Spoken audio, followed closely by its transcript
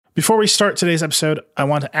Before we start today's episode, I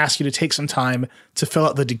want to ask you to take some time to fill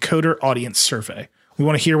out the Decoder audience survey. We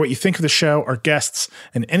want to hear what you think of the show, our guests,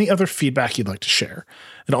 and any other feedback you'd like to share.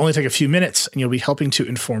 It'll only take a few minutes, and you'll be helping to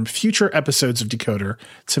inform future episodes of Decoder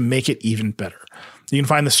to make it even better. You can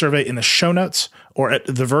find the survey in the show notes or at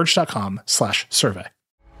theverge.com/survey.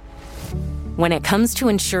 When it comes to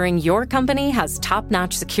ensuring your company has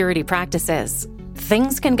top-notch security practices,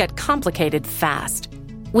 things can get complicated fast.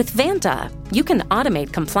 With Vanta, you can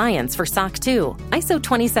automate compliance for SOC 2, ISO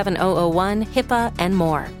 27001, HIPAA, and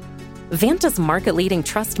more. Vanta's market-leading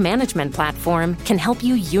trust management platform can help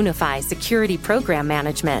you unify security program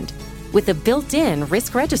management with a built-in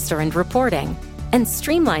risk register and reporting, and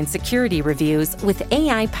streamline security reviews with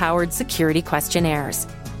AI-powered security questionnaires.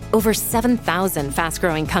 Over 7,000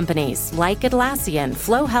 fast-growing companies like Atlassian,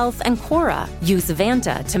 Flow Health, and Quora use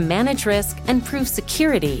Vanta to manage risk and prove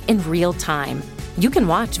security in real time. You can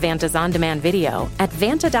watch Vanta's on-demand video at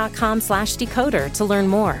vanta.com/decoder to learn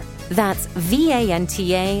more. That's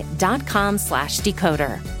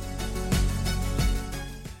vanta.com/decoder.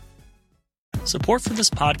 Support for this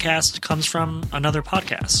podcast comes from another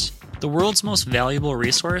podcast. The world's most valuable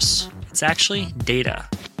resource, it's actually data.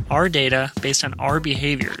 Our data, based on our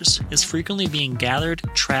behaviors, is frequently being gathered,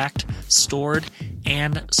 tracked, stored,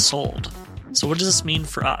 and sold. So what does this mean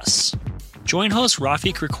for us? Join host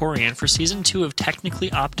Rafi Krikorian for Season 2 of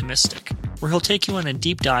Technically Optimistic, where he'll take you on a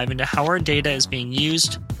deep dive into how our data is being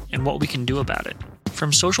used and what we can do about it.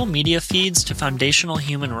 From social media feeds to foundational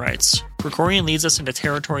human rights, Krikorian leads us into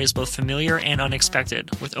territories both familiar and unexpected,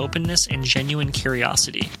 with openness and genuine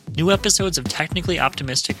curiosity. New episodes of Technically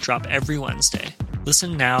Optimistic drop every Wednesday.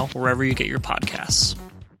 Listen now wherever you get your podcasts.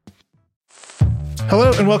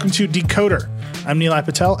 Hello and welcome to Decoder. I'm Nilay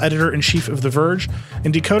Patel, editor-in-chief of The Verge,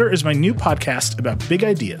 and Decoder is my new podcast about big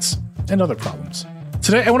ideas and other problems.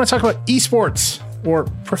 Today, I want to talk about esports, or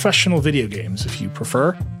professional video games, if you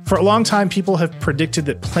prefer. For a long time, people have predicted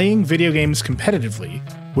that playing video games competitively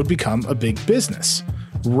would become a big business,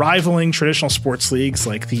 rivaling traditional sports leagues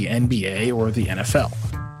like the NBA or the NFL.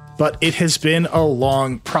 But it has been a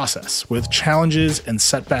long process, with challenges and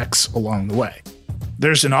setbacks along the way.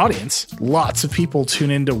 There's an audience. Lots of people tune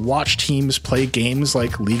in to watch teams play games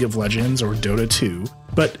like League of Legends or Dota 2,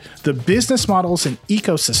 but the business models and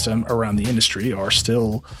ecosystem around the industry are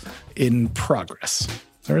still in progress.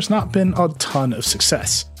 There has not been a ton of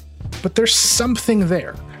success, but there's something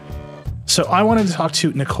there. So I wanted to talk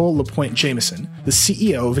to Nicole LaPointe-Jamison, the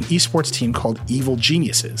CEO of an esports team called Evil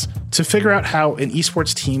Geniuses, to figure out how an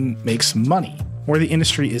esports team makes money, where the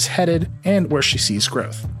industry is headed, and where she sees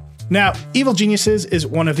growth. Now, Evil Geniuses is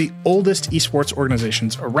one of the oldest esports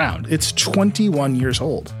organizations around. It's 21 years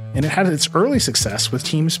old, and it had its early success with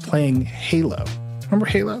teams playing Halo. Remember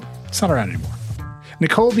Halo? It's not around anymore.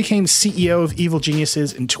 Nicole became CEO of Evil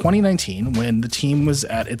Geniuses in 2019 when the team was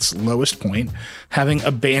at its lowest point, having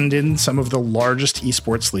abandoned some of the largest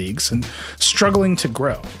esports leagues and struggling to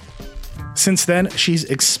grow. Since then, she's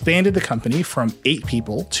expanded the company from 8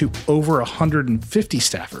 people to over 150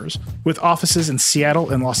 staffers, with offices in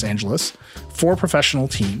Seattle and Los Angeles, 4 professional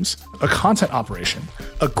teams, a content operation,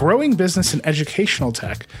 a growing business in educational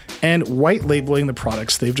tech, and white labeling the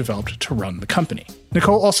products they've developed to run the company.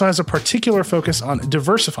 Nicole also has a particular focus on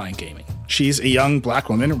diversifying gaming. She's a young Black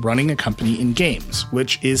woman running a company in games,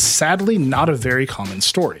 which is sadly not a very common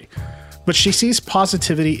story. But she sees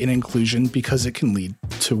positivity in inclusion because it can lead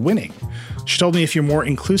to winning. She told me if you're more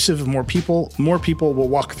inclusive of more people will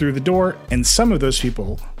walk through the door, and some of those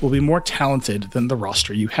people will be more talented than the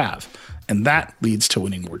roster you have. And that leads to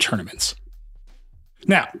winning more tournaments.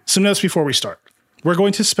 Now, some notes before we start. We're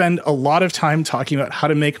going to spend a lot of time talking about how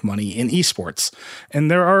to make money in esports,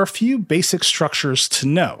 and there are a few basic structures to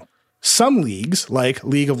know. Some leagues, like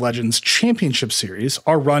League of Legends Championship Series,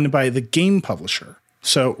 are run by the game publisher.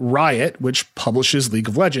 So Riot, which publishes League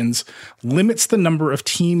of Legends, limits the number of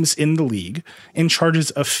teams in the league and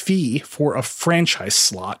charges a fee for a franchise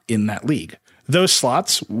slot in that league. Those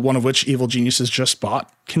slots, one of which Evil Geniuses just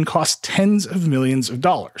bought, can cost tens of millions of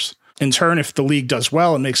dollars. In turn, if the league does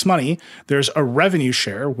well and makes money, there's a revenue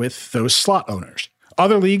share with those slot owners.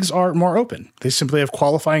 Other leagues are more open. They simply have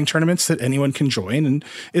qualifying tournaments that anyone can join, and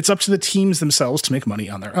it's up to the teams themselves to make money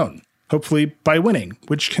on their own, hopefully by winning,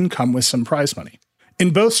 which can come with some prize money.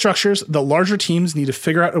 In both structures, the larger teams need to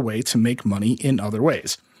figure out a way to make money in other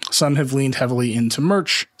ways. Some have leaned heavily into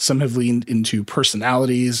merch, some have leaned into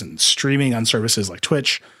personalities and streaming on services like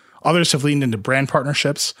Twitch, others have leaned into brand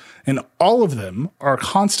partnerships, and all of them are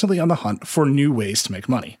constantly on the hunt for new ways to make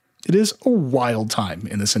money. It is a wild time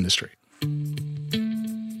in this industry.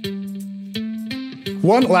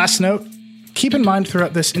 One last note, keep in mind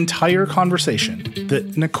throughout this entire conversation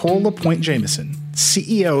that Nicole LaPointe Jamison,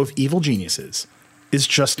 CEO of Evil Geniuses, is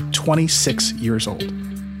just 26 years old.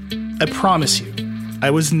 I promise you,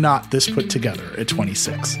 I was not this put together at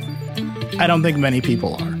 26. I don't think many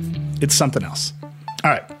people are. It's something else.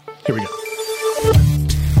 All right, here we go.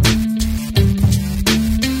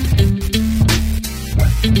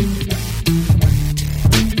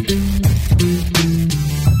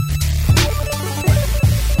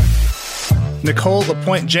 Nicole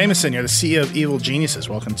LaPointe Jamison, you're the CEO of Evil Geniuses.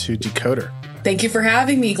 Welcome to Decoder. Thank you for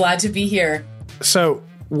having me. Glad to be here. So,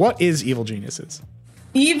 what is Evil Geniuses?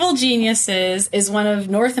 Evil Geniuses is one of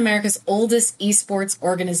North America's oldest esports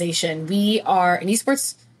organization. We are an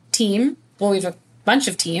esports team. Well, we have a bunch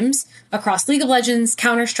of teams across League of Legends,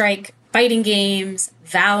 Counter-Strike, fighting games,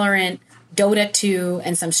 Valorant, Dota 2,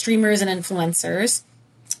 and some streamers and influencers.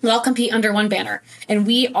 We all compete under one banner. And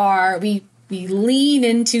we lean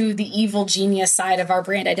into the evil genius side of our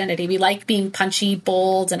brand identity. We like being punchy,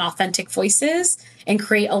 bold, and authentic voices and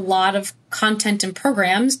create a lot of content and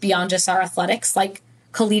programs beyond just our athletics, like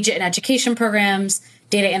collegiate and education programs,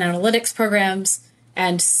 data and analytics programs,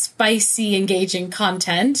 and spicy, engaging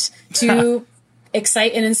content to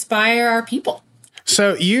excite and inspire our people.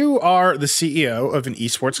 So you are the CEO of an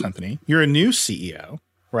esports company. You're a new CEO,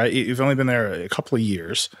 right? You've only been there a couple of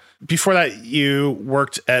years. Before that, you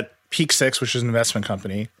worked at Peak Six, which is an investment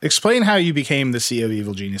company. Explain how you became the CEO of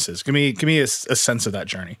Evil Geniuses. Give me a sense of that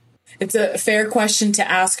journey. It's a fair question to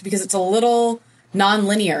ask because it's a little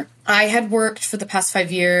non-linear. I had worked for the past 5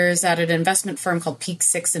 years at an investment firm called Peak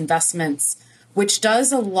Six Investments, which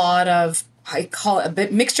does a lot of, I call it a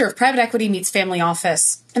bit mixture of private equity meets family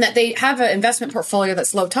office, and that they have an investment portfolio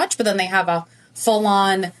that's low touch, but then they have a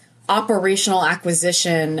full-on operational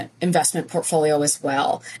acquisition investment portfolio as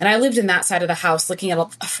well. And I lived in that side of the house looking at a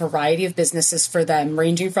variety of businesses for them,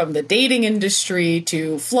 ranging from the dating industry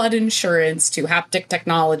to flood insurance to haptic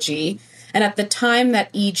technology. And at the time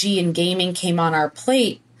that EG and gaming came on our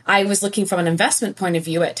plate, I was looking from an investment point of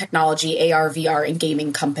view at technology, AR, VR, and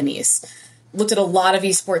gaming companies. Looked at a lot of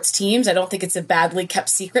esports teams. I don't think it's a badly kept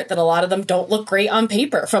secret that a lot of them don't look great on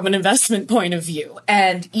paper from an investment point of view.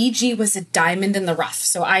 And EG was a diamond in the rough.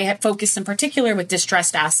 So I had focused in particular with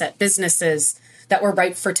distressed asset businesses that were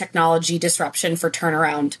ripe for technology disruption, for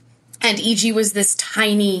turnaround. And EG was this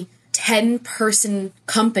tiny 10-person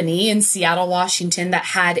company in Seattle, Washington that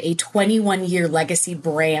had a 21-year legacy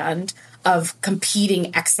brand of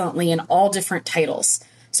competing excellently in all different titles.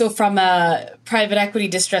 So from a private equity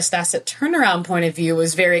distressed asset turnaround point of view, it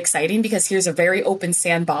was very exciting because here's a very open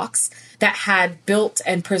sandbox that had built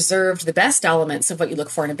and preserved the best elements of what you look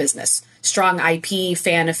for in a business. Strong IP,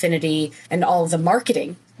 fan affinity, and all of the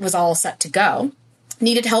marketing was all set to go.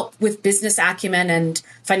 Needed help with business acumen and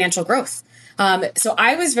financial growth. So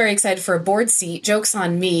I was very excited for a board seat. Joke's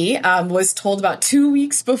on me. Was told about 2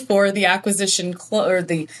 weeks before the acquisition or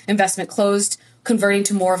the investment closed, converting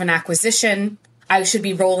to more of an acquisition. I should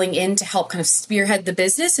be rolling in to help kind of spearhead the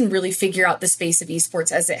business and really figure out the space of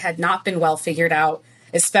esports as it had not been well figured out,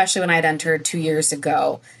 especially when I had entered 2 years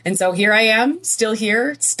ago. And so here I am, still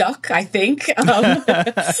here, stuck, I think.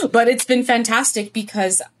 But it's been fantastic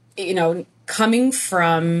because, coming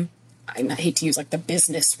from, I hate to use like the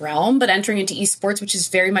business realm, but entering into esports, which is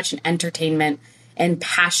very much an entertainment and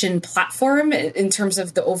passion platform in terms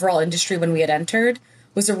of the overall industry when we had entered,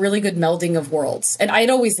 was a really good melding of worlds. And I'd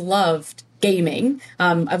always loved gaming.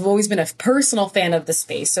 I've always been a personal fan of the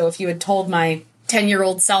space. So if you had told my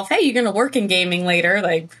 10-year-old self, hey, you're going to work in gaming later,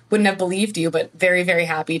 I wouldn't have believed you, but very, very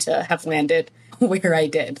happy to have landed where I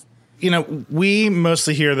did. We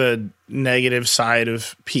mostly hear the negative side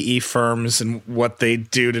of PE firms and what they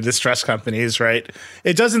do to distress companies, right?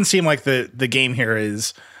 It doesn't seem like the game here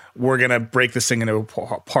is we're going to break this thing into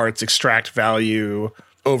parts, extract value,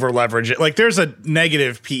 over leverage it. Like there's a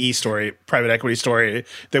negative PE story, private equity story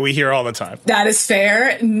that we hear all the time. That is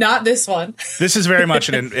fair. Not this one. This is very much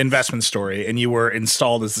an investment story, and you were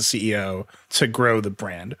installed as the CEO to grow the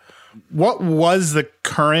brand. What was the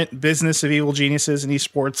current business of Evil Geniuses in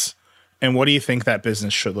esports, and what do you think that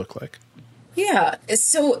business should look like? Yeah.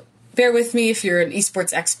 So bear with me if you're an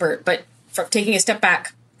esports expert, but from taking a step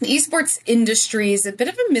back, the esports industry is a bit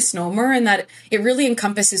of a misnomer in that it really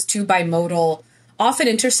encompasses two bimodal, often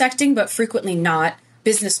intersecting, but frequently not,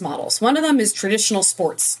 business models. One of them is traditional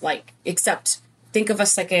sports, except think of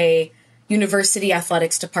us like a university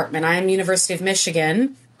athletics department. I am University of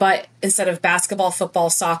Michigan, but instead of basketball,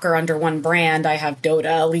 football, soccer under one brand, I have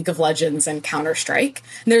Dota, League of Legends, and Counter-Strike.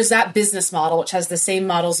 And there's that business model, which has the same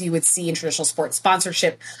models you would see in traditional sports: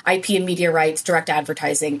 sponsorship, IP and media rights, direct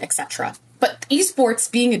advertising, etc. But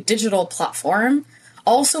esports, being a digital platform,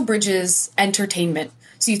 also bridges entertainment.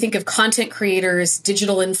 So you think of content creators,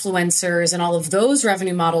 digital influencers, and all of those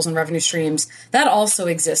revenue models and revenue streams, that also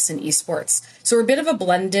exists in esports. So we're a bit of a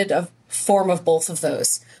blended form of both of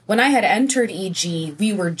those. When I had entered EG,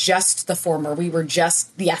 we were just the former. We were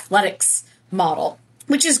just the athletics model,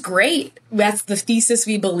 which is great. That's the thesis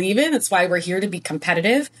we believe in. That's why we're here, to be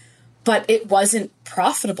competitive. But it wasn't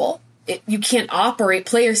profitable. You can't operate.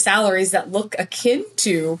 Player salaries that look akin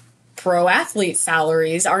to pro athlete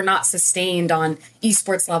salaries are not sustained on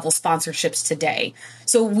esports level sponsorships today.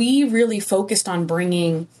 So we really focused on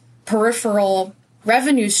bringing peripheral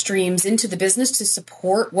revenue streams into the business to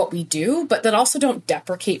support what we do, but that also don't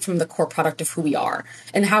deprecate from the core product of who we are.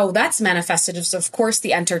 And how that's manifested is, of course,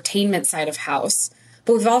 the entertainment side of house.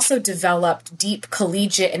 But we've also developed deep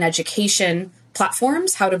collegiate and education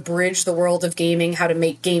platforms, how to bridge the world of gaming, how to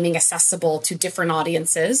make gaming accessible to different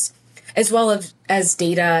audiences, as well as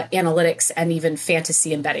data analytics and even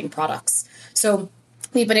fantasy and betting products. So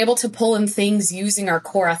we've been able to pull in things using our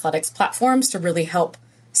core athletics platforms to really help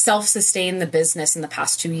self-sustain the business in the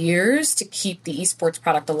past 2 years to keep the esports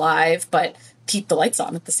product alive, but keep the lights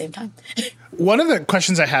on at the same time. One of the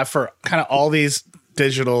questions I have for kind of all these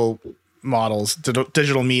digital models,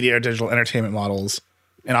 digital media, digital entertainment models,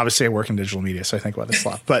 and obviously I work in digital media, so I think about this a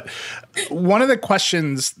lot. But one of the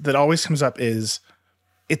questions that always comes up is,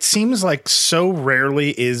 it seems like so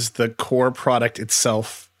rarely is the core product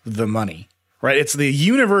itself the money, right? It's the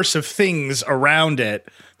universe of things around it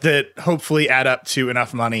that hopefully add up to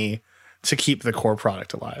enough money to keep the core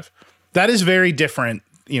product alive. That is very different,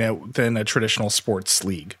 than a traditional sports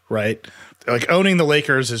league, right? Like owning the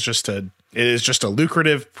Lakers is just a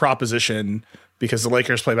lucrative proposition because the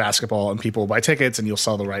Lakers play basketball and people buy tickets and you'll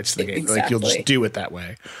sell the rights to the game. Exactly. Like you'll just do it that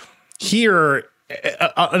way. Here,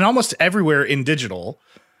 and almost everywhere in digital,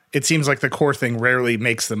 it seems like the core thing rarely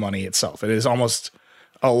makes the money itself. It is almost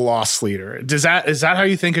a loss leader. Is that how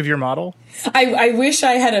you think of your model? I wish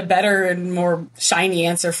I had a better and more shiny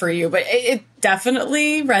answer for you, but it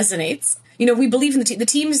definitely resonates. We believe in the team. The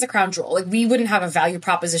team is the crown jewel. Like, we wouldn't have a value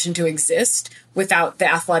proposition to exist without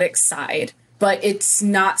the athletics side, but it's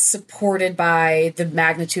not supported by the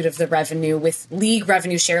magnitude of the revenue with league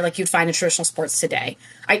revenue share like you'd find in traditional sports today.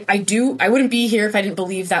 I wouldn't be here if I didn't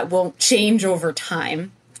believe that will change over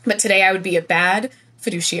time. But today I would be a bad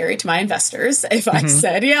fiduciary to my investors if I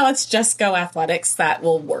said, yeah, let's just go athletics. That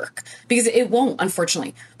will work, because it won't,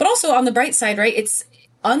 unfortunately. But also on the bright side, right? It's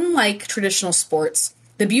unlike traditional sports.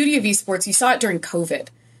 The beauty of esports, you saw it during COVID.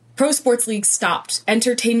 Pro sports leagues stopped.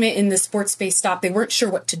 Entertainment in the sports space stopped. They weren't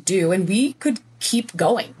sure what to do, and we could keep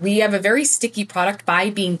going. We have a very sticky product by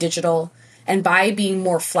being digital and by being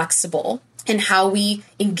more flexible in how we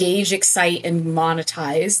engage, excite, and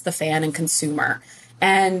monetize the fan and consumer.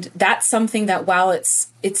 And that's something that, while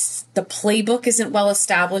it's the playbook isn't well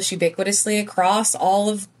established ubiquitously across all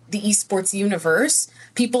of the esports universe,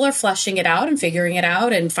 people are fleshing it out and figuring it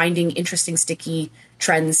out and finding interesting, sticky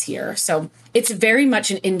trends here. So it's very much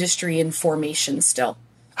an industry in formation still.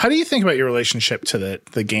 How do you think about your relationship to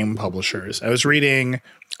the game publishers? I was reading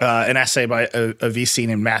an essay by a VC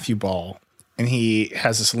named Matthew Ball, and he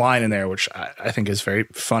has this line in there, which I think is very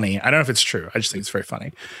funny. I don't know if it's true. I just think it's very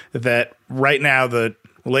funny that right now the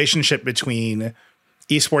relationship between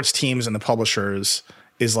esports teams and the publishers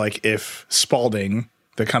is like if Spalding,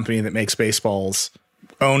 the company that makes baseballs,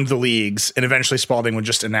 owned the leagues, and eventually Spalding would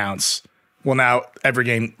just announce, well, now every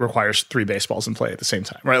game requires 3 baseballs in play at the same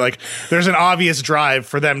time, right? Like, there's an obvious drive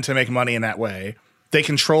for them to make money in that way. They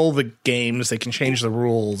control the games. They can change the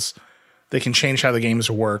rules. They can change how the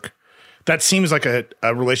games work. That seems like a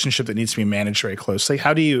relationship that needs to be managed very closely.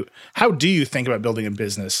 How do you think about building a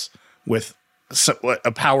business with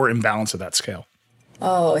a power imbalance of that scale?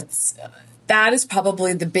 Oh, that is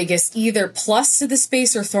probably the biggest either plus to the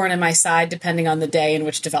space or thorn in my side, depending on the day and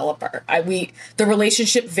which developer. The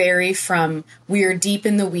relationship vary from we're deep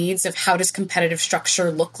in the weeds of how does competitive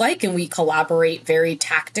structure look like, and we collaborate very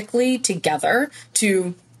tactically together,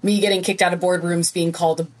 to me getting kicked out of boardrooms being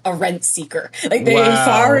called a rent seeker. Like, they are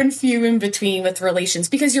far and few in between with relations,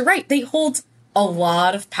 because you're right, they hold a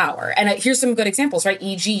lot of power. And here's some good examples, right?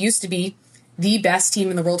 EG used to be the best team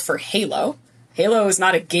in the world for Halo. Halo is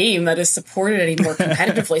not a game that is supported anymore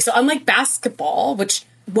competitively. So unlike basketball, which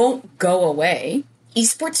won't go away,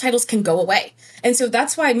 esports titles can go away. And so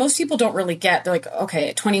that's why most people don't really get, they're like, okay,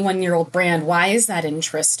 a 21-year-old brand, why is that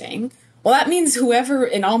interesting? Well, that means whoever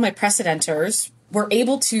in all my precedenters were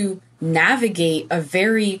able to navigate a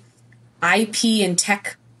very IP and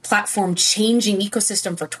tech platform changing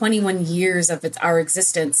ecosystem for 21 years of our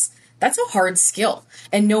existence. that's a hard skill.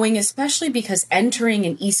 And knowing, especially because entering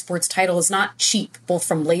an esports title is not cheap, both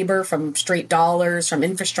from labor, from straight dollars, from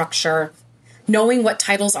infrastructure, knowing what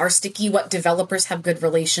titles are sticky, what developers have good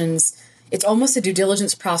relations. It's almost a due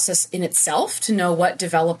diligence process in itself to know what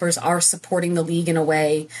developers are supporting the league in a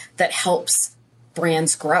way that helps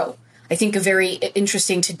brands grow. I think a very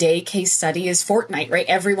interesting today case study is Fortnite, right?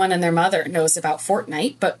 Everyone and their mother knows about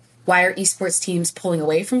Fortnite, but why are esports teams pulling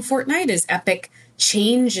away from Fortnite? Is Epic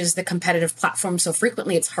changes the competitive platform so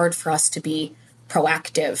frequently it's hard for us to be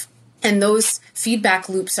proactive. And those feedback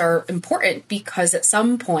loops are important because at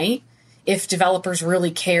some point, if developers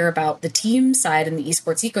really care about the team side in the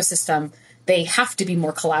esports ecosystem, they have to be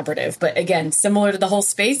more collaborative. But again, similar to the whole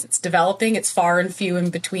space, it's developing, it's far and few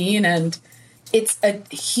in between, and it's a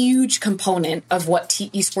huge component of what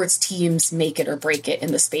esports teams make it or break it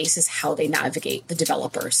in the space is how they navigate the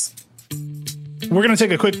developers. We're going to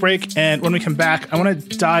take a quick break, and when we come back, I want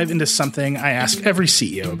to dive into something I ask every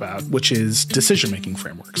CEO about, which is decision-making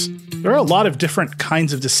frameworks. There are a lot of different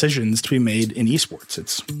kinds of decisions to be made in esports.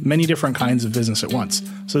 It's many different kinds of business at once.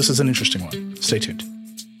 So this is an interesting one. Stay tuned.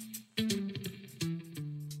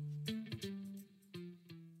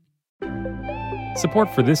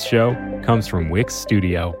 Support for this show comes from Wix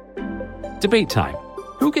Studio. Debate time.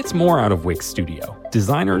 Who gets more out of Wix Studio,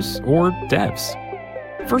 designers or devs?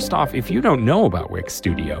 First off, if you don't know about Wix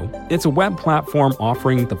Studio, it's a web platform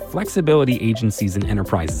offering the flexibility agencies and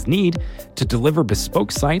enterprises need to deliver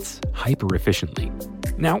bespoke sites hyper-efficiently.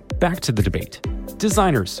 Now, back to the debate.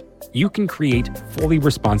 Designers, you can create fully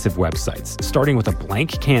responsive websites, starting with a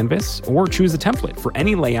blank canvas, or choose a template for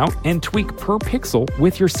any layout and tweak per pixel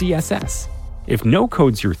with your CSS. If no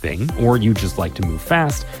code's your thing, or you just like to move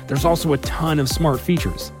fast, there's also a ton of smart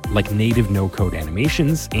features, like native no-code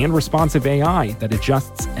animations and responsive AI that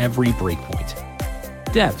adjusts every breakpoint.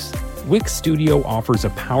 Devs, Wix Studio offers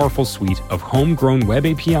a powerful suite of homegrown web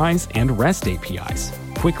APIs and REST APIs.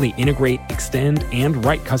 Quickly integrate, extend, and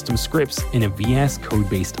write custom scripts in a VS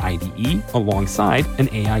Code-based IDE alongside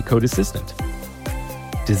an AI code assistant.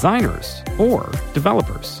 Designers or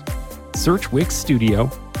developers, search Wix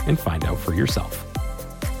Studio and find out for yourself.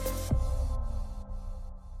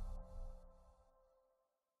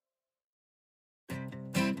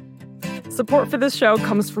 Support for this show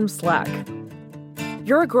comes from Slack.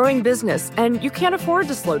 You're a growing business and you can't afford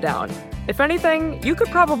to slow down. If anything, you could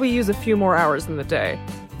probably use a few more hours in the day.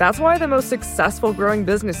 That's why the most successful growing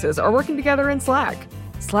businesses are working together in Slack.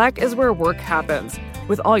 Slack is where work happens,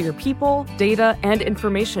 with all your people, data, and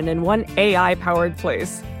information in one AI-powered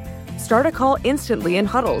place. Start a call instantly in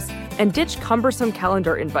huddles and ditch cumbersome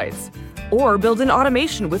calendar invites. Or build an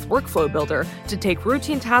automation with Workflow Builder to take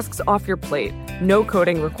routine tasks off your plate. No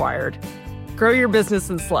coding required. Grow your business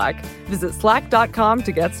in Slack. Visit slack.com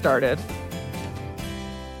to get started.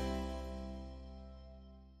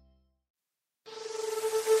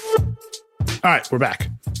 All right, we're back.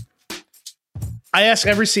 I ask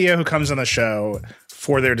every CEO who comes on the show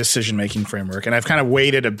for their decision-making framework, and I've kind of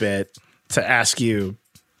waited a bit to ask you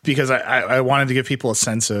because I wanted to give people a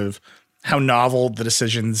sense of how novel the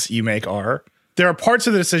decisions you make are. There are parts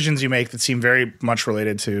of the decisions you make that seem very much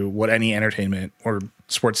related to what any entertainment or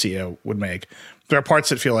sports CEO would make. There are parts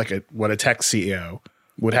that feel like what a tech CEO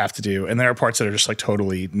would have to do, and there are parts that are just like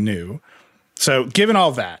totally new. So given all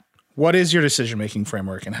of that, what is your decision-making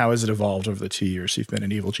framework, and how has it evolved over the 2 years you've been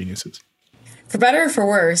in Evil Geniuses? For better or for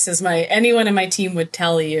worse, as anyone in my team would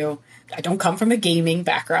tell you, I don't come from a gaming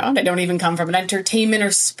background. I don't even come from an entertainment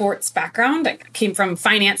or sports background. I came from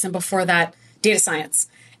finance and before that, data science.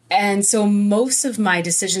 And so most of my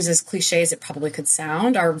decisions, as cliche as it probably could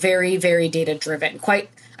sound, are very, very data driven. I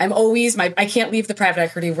can't leave the private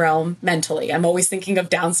equity realm mentally. I'm always thinking of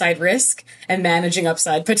downside risk and managing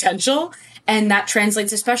upside potential. And that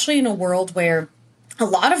translates, especially in a world where a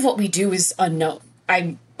lot of what we do is unknown.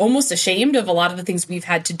 I'm almost ashamed of a lot of the things we've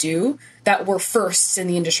had to do that were firsts in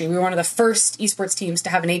the industry. We were one of the first esports teams to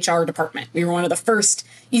have an HR department. We were one of the first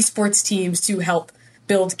esports teams to help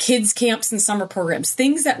build kids camps and summer programs.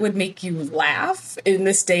 Things that would make you laugh in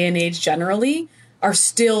this day and age generally are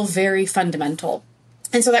still very fundamental.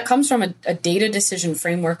 And so that comes from a data decision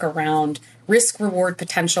framework around risk, reward,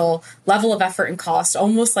 potential, level of effort and cost,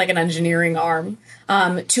 almost like an engineering arm,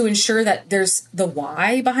 to ensure that there's the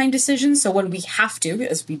why behind decisions. So when we have to,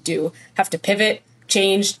 as we do, have to pivot,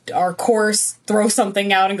 change our course, throw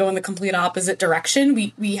something out and go in the complete opposite direction,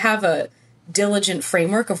 we have a diligent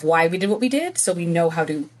framework of why we did what we did. So we know how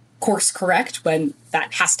to course correct when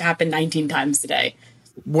that has to happen 19 times a day.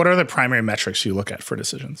 What are the primary metrics you look at for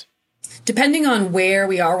decisions? Depending on where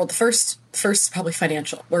we are, well, the first First is probably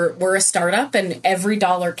financial. We're a startup, and every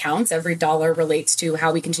dollar counts. Every dollar relates to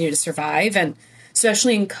how we continue to survive. And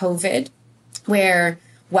especially in COVID, where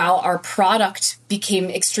while our product became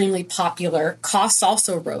extremely popular, costs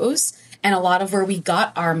also rose. And a lot of where we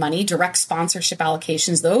got our money, direct sponsorship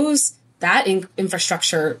allocations, that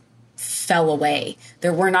infrastructure fell away.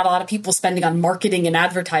 There were not a lot of people spending on marketing and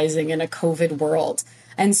advertising in a COVID world.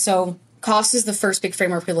 And so cost is the first big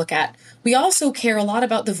framework we look at. We also care a lot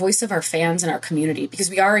about the voice of our fans and our community,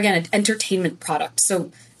 because we are, again, an entertainment product.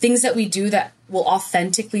 So things that we do that will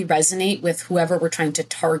authentically resonate with whoever we're trying to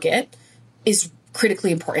target is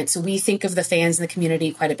critically important. So we think of the fans and the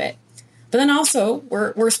community quite a bit. But then also,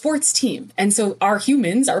 we're a sports team. And so our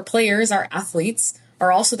humans, our players, our athletes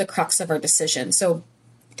are also the crux of our decision. So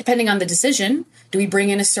depending on the decision, do we bring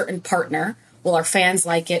in a certain partner? Will our fans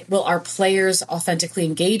like it? Will our players authentically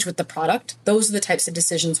engage with the product? Those are the types of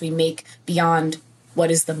decisions we make beyond what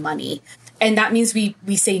is the money. And that means we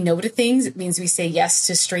say no to things. It means we say yes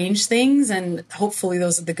to strange things. And hopefully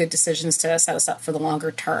those are the good decisions to set us up for the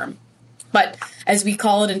longer term. But as we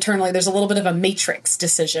call it internally, there's a little bit of a matrix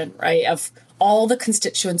decision, right, of all the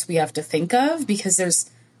constituents we have to think of, because there's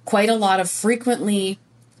quite a lot of frequently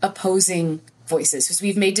opposing voices. Because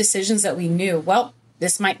we've made decisions that we knew, well,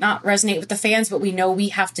 this might not resonate with the fans, but we know we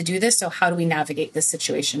have to do this. So how do we navigate this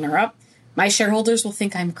situation? Or my shareholders will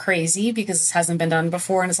think I'm crazy because this hasn't been done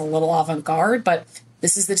before and it's a little avant-garde, but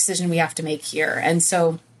this is the decision we have to make here. And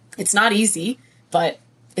so it's not easy, but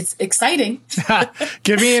it's exciting.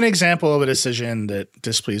 Give me an example of a decision that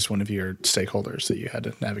displeased one of your stakeholders that you had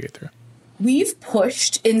to navigate through. We've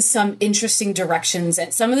pushed in some interesting directions,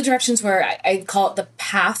 and some of the directions where I call it the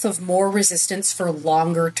path of more resistance for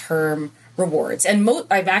longer term rewards. And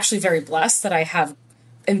I'm actually very blessed that I have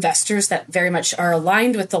investors that very much are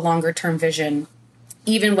aligned with the longer term vision,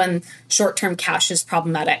 even when short term cash is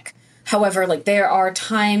problematic. However, there are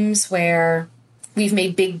times where we've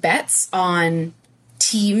made big bets on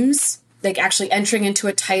teams, actually entering into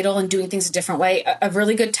a title and doing things a different way. A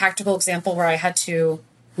really good tactical example where I had to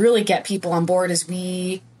really get people on board is let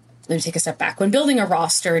me take a step back. When building a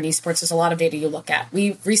roster in esports, there's a lot of data you look at.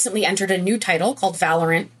 We recently entered a new title called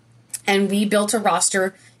Valorant, and we built a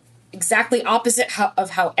roster exactly opposite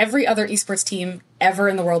of how every other esports team ever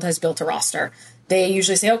in the world has built a roster. They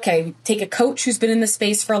usually say, okay, take a coach who's been in the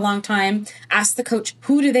space for a long time, ask the coach,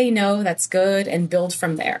 who do they know that's good, and build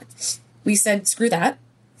from there. We said, screw that.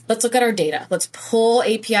 Let's look at our data. Let's pull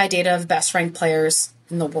API data of best ranked players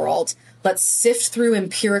in the world. Let's sift through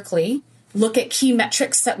empirically, look at key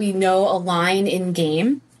metrics that we know align in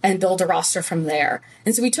game, and build a roster from there.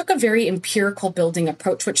 And so we took a very empirical building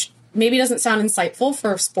approach, which maybe doesn't sound insightful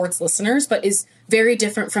for sports listeners, but is very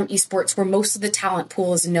different from esports, where most of the talent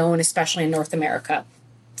pool is known, especially in North America.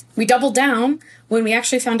 We doubled down when we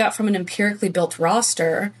actually found out from an empirically built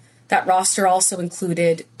roster that roster also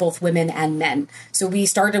included both women and men. So we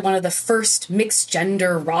started one of the first mixed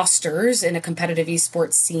gender rosters in a competitive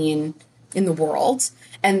esports scene in the world.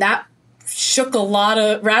 And that rattled a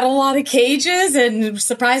lot of cages and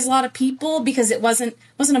surprised a lot of people, because it wasn't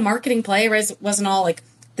a marketing play. It wasn't all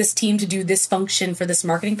this team to do this function for this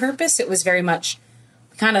marketing purpose. It was very much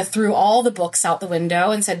kind of threw all the books out the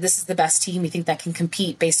window and said, this is the best team we think that can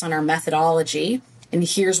compete based on our methodology. And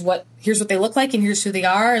here's what they look like, and here's who they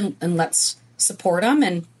are, and let's support them.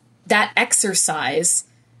 And that exercise,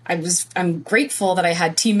 I'm grateful that I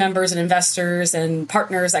had team members and investors and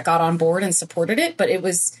partners that got on board and supported it, but it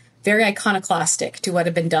was very iconoclastic to what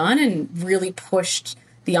had been done and really pushed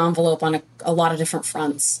the envelope on a lot of different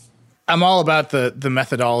fronts. I'm all about the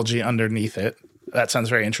methodology underneath it. That sounds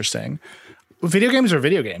very interesting. Video games are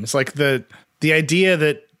video games. The idea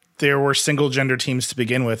that there were single gender teams to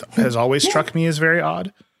begin with has always struck me as very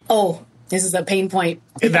odd. Oh, this is a pain point.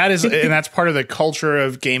 And that's part of the culture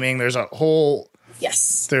of gaming. There's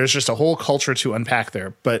just a whole culture to unpack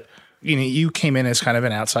there. But you came in as kind of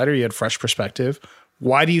an outsider. You had fresh perspective.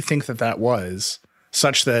 Why do you think that was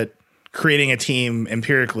such that creating a team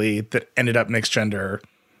empirically that ended up mixed gender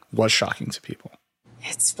was shocking to people?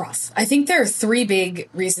 It's rough. I think there are three big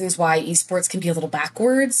reasons why esports can be a little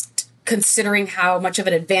backwards, considering how much of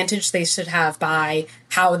an advantage they should have by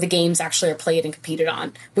how the games actually are played and competed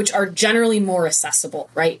on, which are generally more accessible,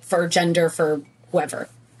 right? For gender, for whoever.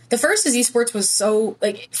 The first is esports was so,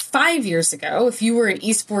 5 years ago, if you were an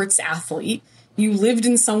esports athlete, you lived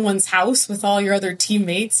in someone's house with all your other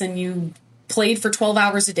teammates and you played for 12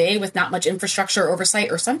 hours a day with not much infrastructure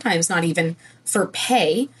oversight, or sometimes not even for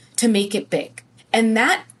pay to make it big. And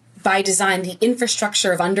that, by design, the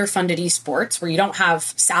infrastructure of underfunded esports, where you don't have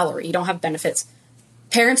salary, you don't have benefits,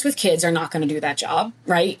 Parents with kids are not going to do that job,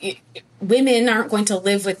 right? Women aren't going to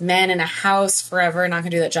live with men in a house forever, not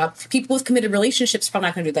going to do that job. People with committed relationships probably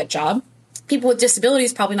not going to do that job. People with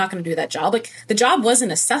disabilities probably not going to do that job. Like, the job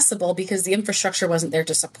wasn't accessible because the infrastructure wasn't there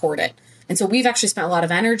to support it. And so we've actually spent a lot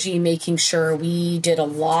of energy making sure we did a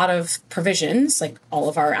lot of provisions. Like, all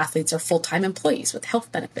of our athletes are full-time employees with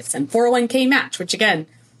health benefits and 401k match, which, again,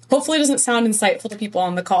 hopefully doesn't sound insightful to people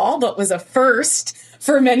on the call, but was a first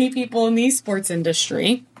for many people in the esports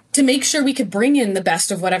industry, to make sure we could bring in the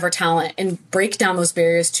best of whatever talent and break down those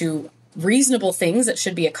barriers to reasonable things that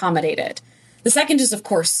should be accommodated. The second is, of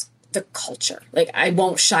course, the culture. Like, I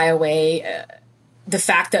won't shy away. The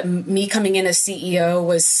fact that me coming in as CEO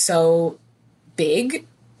was so big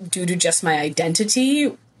due to just my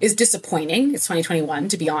identity is disappointing. It's 2021,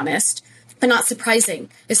 to be honest, but not surprising,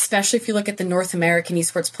 especially if you look at the North American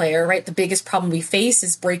esports player, right? The biggest problem we face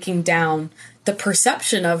is breaking down the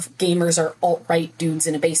perception of gamers are alt-right dudes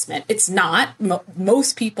in a basement. It's not.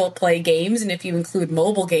 Most people play games, and if you include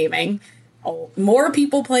mobile gaming, more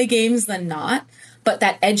people play games than not. But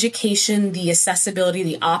that education, the accessibility,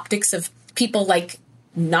 the optics of people like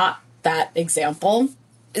not that example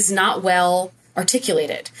is not well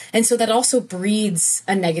articulated. And so that also breeds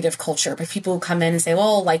a negative culture by people who come in and say,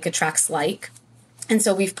 well, like attracts like. And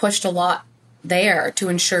so we've pushed a lot there to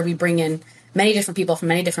ensure we bring in many different people from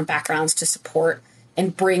many different backgrounds to support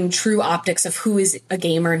and bring true optics of who is a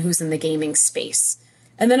gamer and who's in the gaming space.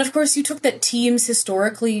 And then, of course, you took that teams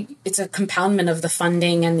historically, it's a compoundment of the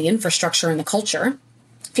funding and the infrastructure and the culture.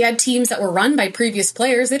 If you had teams that were run by previous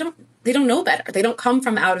players, they don't know better. They don't come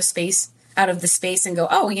from out of the space and go,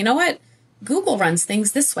 oh, you know what? Google runs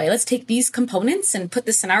things this way. Let's take these components and put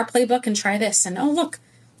this in our playbook and try this. And, oh, look,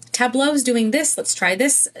 Tableau's doing this. Let's try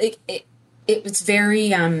this. It's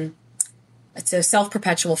very, it's a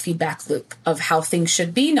self-perpetual feedback loop of how things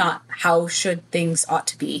should be, not how should things ought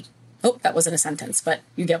to be. Oh, that wasn't a sentence, but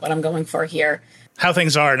you get what I'm going for here. How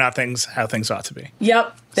things are, not how things ought to be.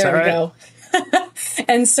 Yep, there we right? go.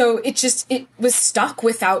 And so it was stuck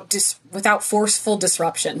without forceful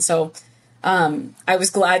disruption. So I was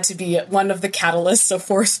glad to be one of the catalysts of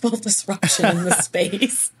forceful disruption in the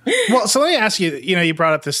space. Well, so let me ask you, you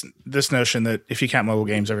brought up this notion that if you count mobile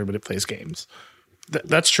games, everybody plays games.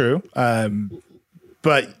 That's true.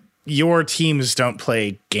 But your teams don't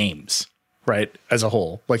play games, right? As a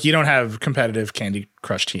whole, like, you don't have competitive Candy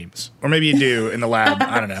Crush teams, or maybe you do in the lab.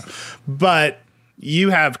 I don't know, but you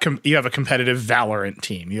have a competitive Valorant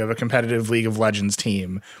team. You have a competitive League of Legends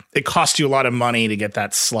team. It costs you a lot of money to get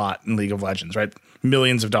that slot in League of Legends, right?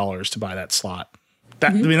 Millions of dollars to buy that slot.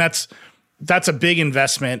 I mean, that's a big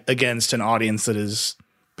investment against an audience that is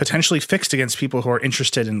potentially fixed against people who are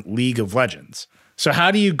interested in League of Legends. So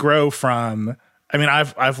how do you grow from? I mean,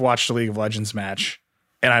 I've watched a League of Legends match,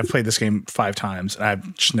 and I've played this game 5 times, and I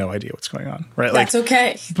have just no idea what's going on, right? That's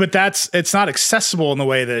okay. But it's not accessible in the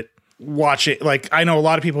way that watch it. Like, I know a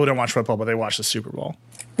lot of people who don't watch football, but they watch the Super Bowl.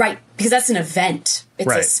 Right, because that's an event. It's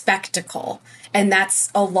right. A spectacle. And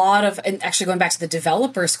that's a lot of, and actually going back to the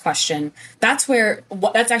developers question, that's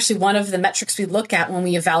actually one of the metrics we look at when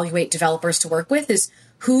we evaluate developers to work with is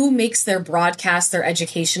who makes their broadcast, their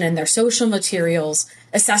education, and their social materials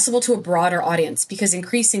accessible to a broader audience, because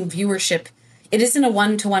increasing viewership, it isn't a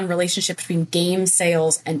one-to-one relationship between game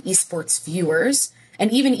sales and esports viewers.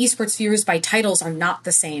 And even esports viewers by titles are not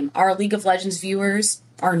the same. Our League of Legends viewers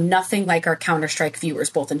are nothing like our Counter-Strike viewers,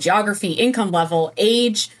 both in geography, income level,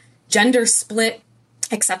 age, gender split,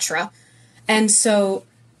 etc. And so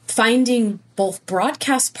finding both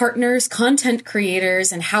broadcast partners, content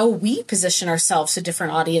creators, and how we position ourselves to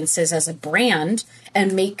different audiences as a brand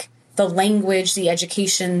and make the language, the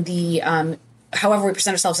education, the however we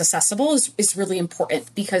present ourselves accessible is really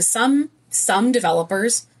important, because some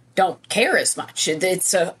developers don't care as much.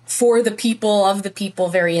 It's for the people, of the people,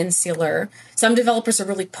 very insular. Some developers are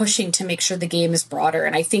really pushing to make sure the game is broader.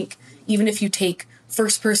 And I think even if you take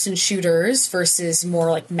first-person shooters versus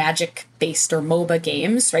more like Magic-based or MOBA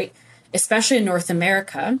games, right? Especially in North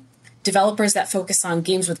America, developers that focus on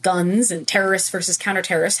games with guns and terrorists versus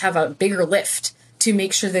counter-terrorists have a bigger lift to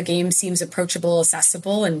make sure the game seems approachable,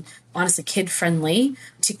 accessible, and honestly kid-friendly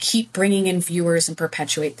to keep bringing in viewers and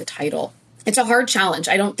perpetuate the title. It's a hard challenge.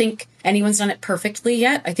 I don't think anyone's done it perfectly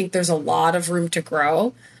yet. I think there's a lot of room to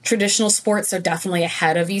grow. Traditional sports are definitely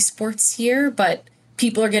ahead of esports here, but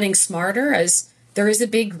people are getting smarter as there is a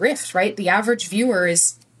big rift, right? The average viewer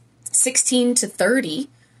is 16 to 30,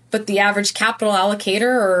 but the average capital allocator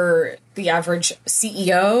or the average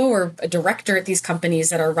CEO or a director at these companies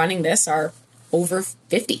that are running this are over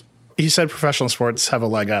 50. You said professional sports have a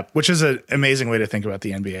leg up, which is an amazing way to think about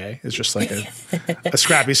the NBA. It's just like a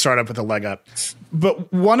scrappy startup with a leg up.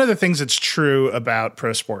 But one of the things that's true about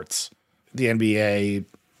pro sports, the NBA,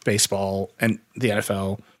 baseball, and the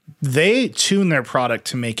NFL, they tune their product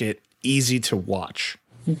to make it easy to watch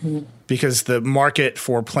because the market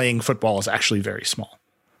for playing football is actually very small.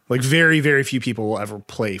 Like very, very few people will ever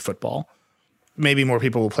play football. Maybe more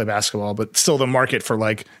people will play basketball, but still the market for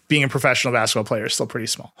like being a professional basketball player is still pretty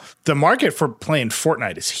small. The market for playing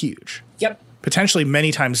Fortnite is huge. Yep. Potentially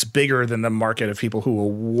many times bigger than the market of people who will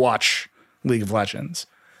watch League of Legends.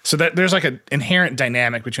 So that there's like an inherent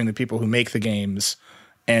dynamic between the people who make the games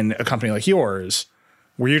and a company like yours,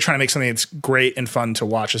 where you're trying to make something that's great and fun to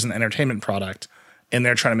watch as an entertainment product, and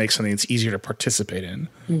they're trying to make something that's easier to participate in.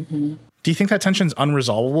 Mm-hmm. Do you think that tension's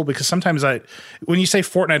unresolvable? Because sometimes when you say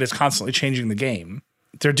Fortnite is constantly changing the game,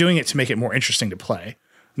 they're doing it to make it more interesting to play,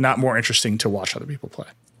 not more interesting to watch other people play.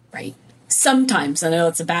 Right. Sometimes, I know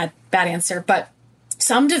it's a bad answer, but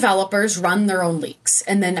some developers run their own leagues.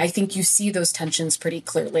 And then I think you see those tensions pretty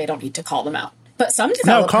clearly. I don't need to call them out. But some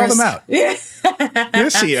developers... No, call them out. You're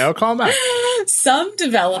the CEO, call them out. Some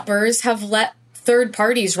developers have let third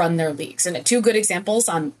parties run their leagues. And two good examples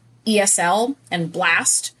on ESL and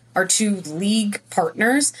Blast are two league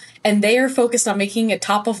partners, and they are focused on making a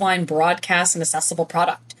top-of-line broadcast and accessible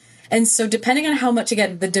product. And so depending on how much,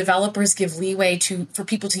 again, the developers give leeway for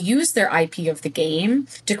people to use their IP of the game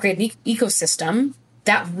to create an ecosystem,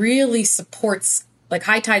 that really supports, like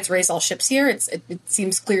high tides raise all ships here. It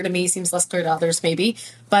seems clear to me, seems less clear to others maybe.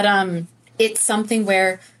 But it's something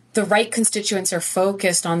where the right constituents are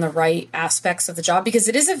focused on the right aspects of the job, because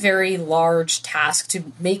it is a very large task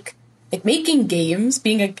to make. Like making games,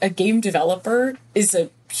 being a game developer is a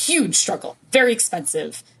huge struggle, very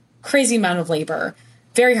expensive, crazy amount of labor,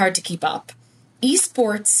 very hard to keep up.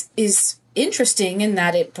 Esports is interesting in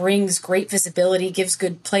that it brings great visibility, gives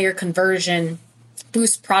good player conversion,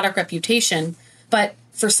 boosts product reputation. But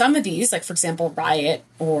for some of these, like for example, Riot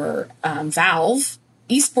or Valve,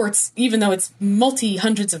 esports, even though it's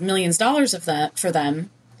multi-hundreds of millions of dollars of that for them,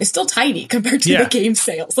 is still tiny compared to the game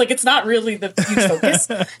sales. Like it's not really the huge focus.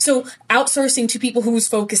 So outsourcing to people whose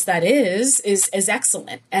focus that is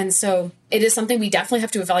excellent. And so it is something we definitely have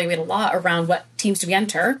to evaluate a lot around what teams do we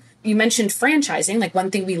enter. You mentioned franchising. Like one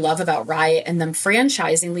thing we love about Riot and them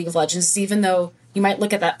franchising League of Legends is even though you might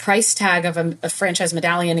look at that price tag of a franchise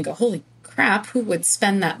medallion and go, holy crap, who would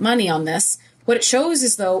spend that money on this? What it shows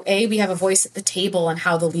is though, A, we have a voice at the table on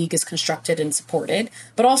how the league is constructed and supported,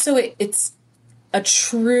 but also it's a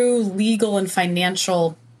true legal and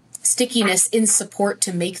financial stickiness in support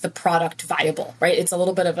to make the product viable, right? It's a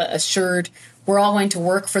little bit of a assured, we're all going to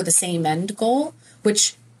work for the same end goal,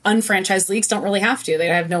 which unfranchised leagues don't really have to. They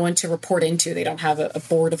have no one to report into. They don't have a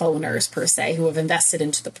board of owners per se who have invested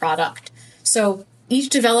into the product. So each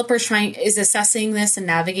developer is assessing this and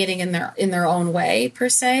navigating in their own way per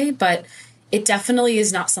se, but it definitely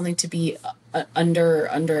is not something to be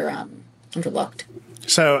underlooked.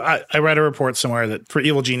 So I read a report somewhere that for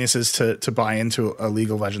Evil Geniuses to buy into a League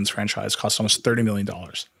of Legends franchise costs almost $30 million.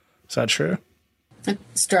 Is that true?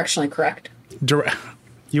 It's directionally correct.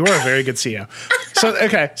 You are a very good CEO. So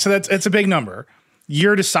it's a big number.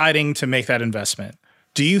 You're deciding to make that investment.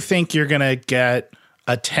 Do you think you're going to get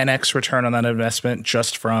a 10x return on that investment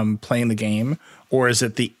just from playing the game? Or is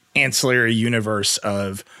it the ancillary universe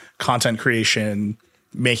of content creation,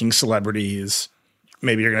 making celebrities?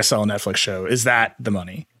 Maybe you're going to sell a Netflix show. Is that the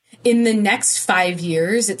money? In the next 5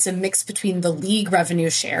 years, it's a mix between the league revenue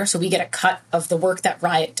share. So we get a cut of the work that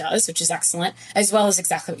Riot does, which is excellent, as well as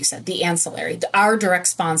exactly what you said, the ancillary, our direct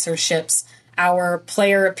sponsorships, our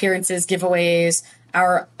player appearances, giveaways,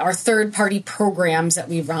 our third-party programs that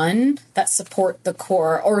we run that support the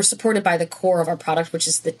core or are supported by the core of our product, which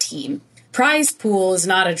is the team. Prize pool is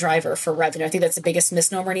not a driver for revenue. I think that's the biggest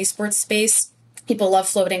misnomer in esports space. People love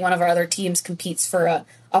floating. One of our other teams competes for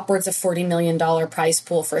upwards of $40 million prize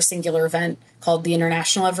pool for a singular event called the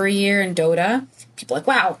International every year in Dota. People are like,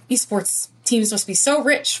 wow, esports teams must be so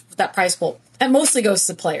rich with that prize pool. That mostly goes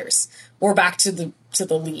to players or back to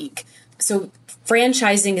the league. So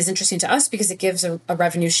franchising is interesting to us because it gives a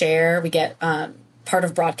revenue share. We get part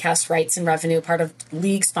of broadcast rights and revenue, part of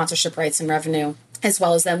league sponsorship rights and revenue, as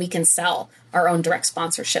well as then we can sell our own direct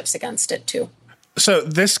sponsorships against it too. So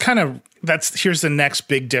this here's the next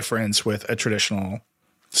big difference with a traditional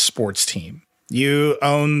sports team. You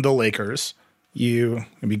own the Lakers. It'd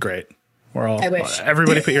be great. I wish.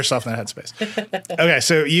 Everybody put yourself in that headspace. Okay,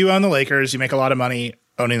 so you own the Lakers. You make a lot of money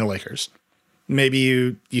owning the Lakers. Maybe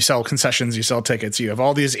you sell concessions, you sell tickets. You have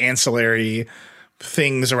all these ancillary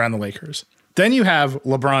things around the Lakers. Then you have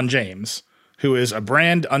LeBron James, who is a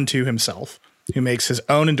brand unto himself, who makes his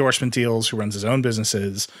own endorsement deals, who runs his own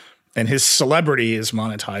businesses, and his celebrity is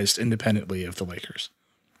monetized independently of the Lakers.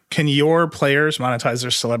 Can your players monetize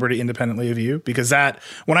their celebrity independently of you? Because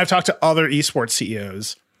when I've talked to other esports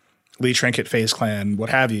CEOs, Lee Trinket, FaZe Clan, what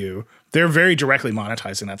have you, they're very directly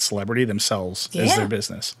monetizing that celebrity themselves as their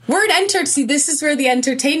business. See, this is where the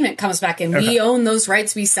entertainment comes back in. Okay. We own those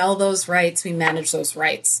rights. We sell those rights. We manage those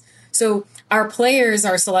rights. So our players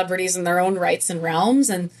are celebrities in their own rights and realms,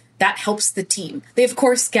 and that helps the team. They, of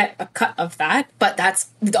course, get a cut of that, but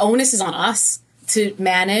the onus is on us to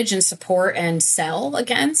manage and support and sell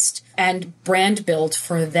against and brand build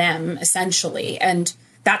for them, essentially. And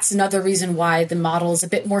that's another reason why the model is a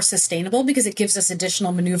bit more sustainable, because it gives us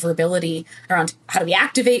additional maneuverability around how do we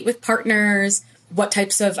activate with partners, what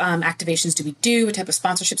types of activations do we do, what type of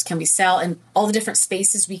sponsorships can we sell, and all the different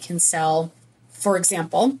spaces we can sell. For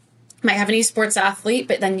example, might have an esports athlete,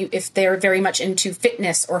 but then if they're very much into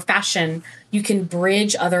fitness or fashion, you can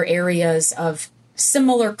bridge other areas of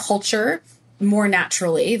similar culture more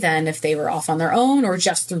naturally than if they were off on their own or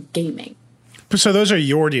just through gaming. So those are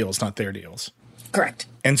your deals, not their deals. Correct.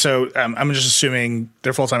 And so I'm just assuming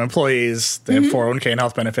they're full-time employees. They have 401k and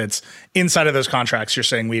health benefits. Inside of those contracts, you're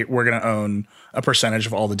saying we're going to own a percentage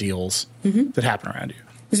of all the deals that happen around you.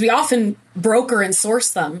 Because we often broker and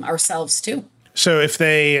source them ourselves, too. So if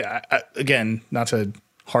they, again, not to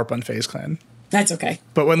harp on FaZe Clan. That's okay.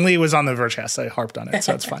 But when Lee was on the Vergecast, I harped on it,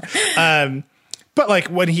 so it's fine. But like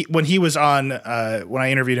when he was on, when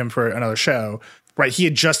I interviewed him for another show, right, he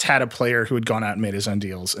had just had a player who had gone out and made his own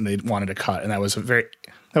deals, and they wanted to cut, and that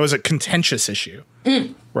was a contentious issue,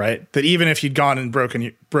 right? That even if you'd gone and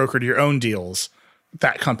brokered your own deals,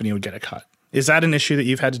 that company would get a cut. Is that an issue that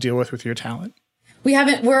you've had to deal with your talent? We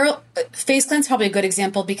haven't. FaZe Clan's probably a good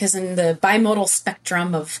example, because in the bimodal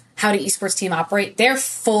spectrum of how do esports team operate, they're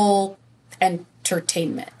full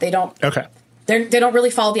entertainment. They don't. Okay. They don't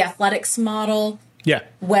really follow the athletics model. Yeah.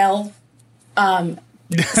 Well,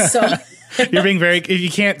 so you're being very. If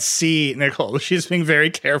you can't see Nicole, she's being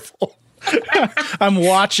very careful. I'm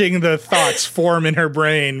watching the thoughts form in her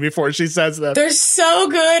brain before she says them. They're so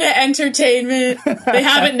good at entertainment. They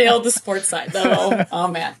haven't nailed the sports side, though. Oh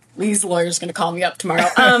man, Lee's lawyer's going to call me up tomorrow.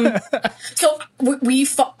 So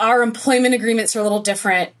our employment agreements are a little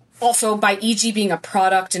different. Also, by EG being a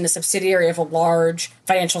product and a subsidiary of a large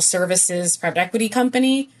financial services private equity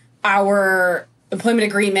company, our employment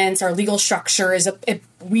agreements, our legal structure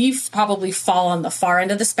we probably fall on the far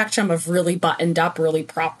end of the spectrum of really buttoned up, really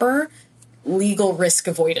proper, legal risk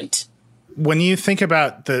avoidant. When you think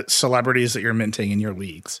about the celebrities that you're minting in your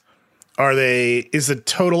leagues, is the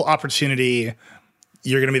total opportunity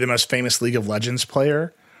you're going to be the most famous League of Legends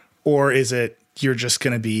player, or is it you're just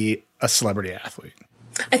going to be a celebrity athlete?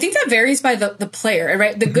 I think that varies by the player,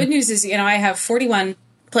 right? The good news is, I have 41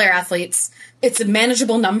 player athletes. It's a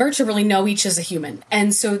manageable number to really know each as a human.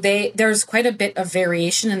 And so there's quite a bit of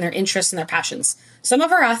variation in their interests and their passions. Some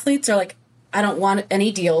of our athletes are like, I don't want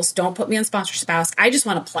any deals. Don't put me on sponsorship ask. I just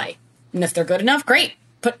want to play. And if they're good enough, great.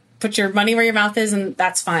 Put your money where your mouth is, and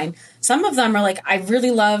that's fine. Some of them are like, I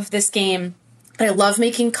really love this game. I love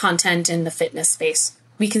making content in the fitness space.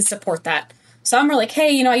 We can support that. Some are like,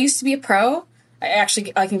 hey, I used to be a pro.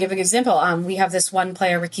 I can give an example. We have this one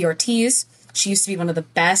player, Ricky Ortiz. She used to be one of the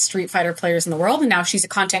best Street Fighter players in the world, and now she's a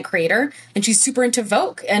content creator, and she's super into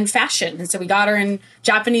Vogue and fashion. And so we got her in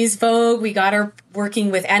Japanese Vogue. We got her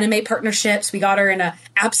working with anime partnerships. We got her in an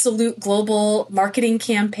absolute global marketing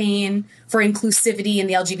campaign for inclusivity in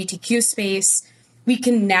the LGBTQ space. We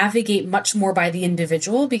can navigate much more by the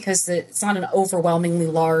individual because it's not an overwhelmingly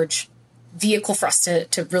large vehicle for us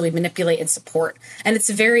to really manipulate and support. And it's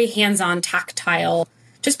a very hands-on, tactile,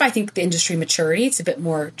 just by, I think, the industry maturity. It's a bit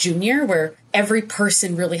more junior, where every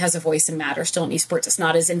person really has a voice and matters still in esports. It's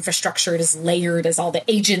not as infrastructured, as layered as all the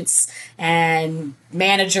agents and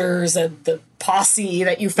managers and the posse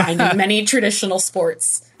that you find in many traditional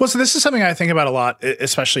sports. Well, so this is something I think about a lot,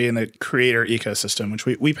 especially in the creator ecosystem, which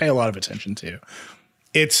we pay a lot of attention to.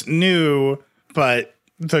 It's new, but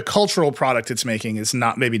the cultural product it's making is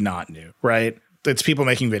not new, right? It's people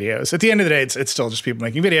making videos. At the end of the day, it's still just people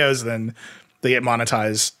making videos, then they get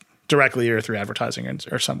monetized directly or through advertising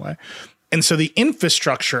or some way. And so the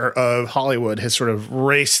infrastructure of Hollywood has sort of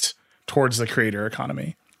raced towards the creator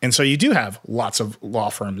economy. And so you do have lots of law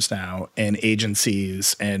firms now and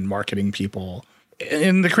agencies and marketing people.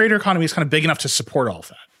 And the creator economy is kind of big enough to support all of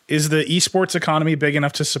that. Is the esports economy big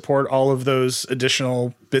enough to support all of those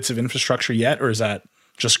additional bits of infrastructure yet, or is that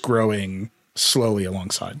just growing slowly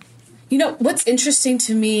alongside? What's interesting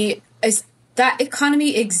to me is that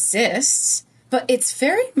economy exists, but it's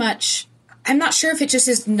very much I'm not sure if it just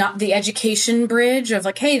is not the education bridge of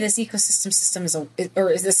like, hey, this system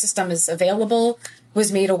is available,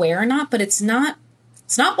 was made aware or not, but it's not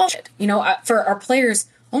bullshit. For our players,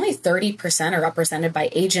 only 30% are represented by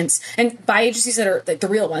agents, and by agencies that are like the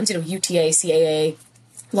real ones, UTA, CAA,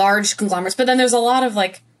 large conglomerates. But then there's a lot of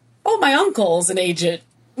like, oh, my uncle's an agent.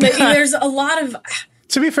 There's a lot of...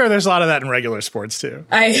 To be fair, there's a lot of that in regular sports too.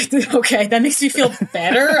 Okay, that makes me feel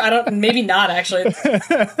better. Maybe not actually.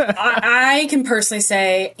 I can personally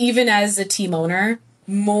say, even as a team owner,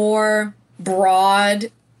 more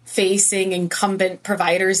broad-facing incumbent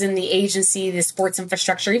providers in the agency, the sports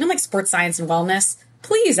infrastructure, even like sports science and wellness,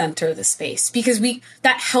 please enter the space, because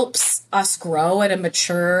that helps us grow at a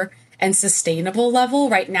mature and sustainable level.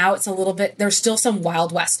 Right now, it's a little bit. There's still some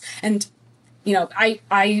Wild West, and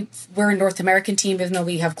we're a North American team, even though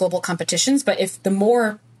we have global competitions. But if the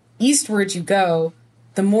more eastward you go,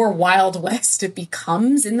 the more Wild West it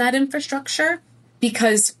becomes in that infrastructure,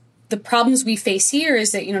 because the problems we face here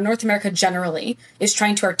is that, North America generally is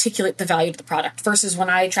trying to articulate the value of the product versus when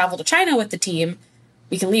I travel to China with the team,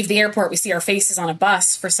 we can leave the airport, we see our faces on a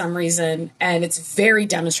bus for some reason, and it's very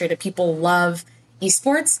demonstrated. People love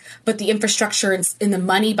esports, but the infrastructure and the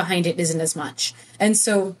money behind it isn't as much. And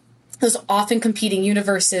so those often competing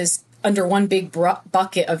universes under one big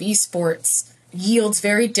bucket of esports yields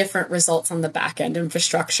very different results on the back end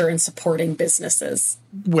infrastructure and supporting businesses.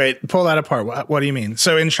 Wait, pull that apart. What do you mean?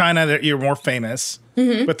 So in China, you're more famous,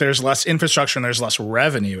 but there's less infrastructure and there's less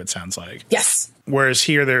revenue, it sounds like. Yes. Whereas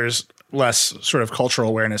here, there's less sort of cultural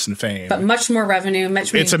awareness and fame. But much more revenue.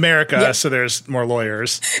 It's America, so there's more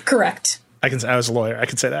lawyers. Correct. I was a lawyer. I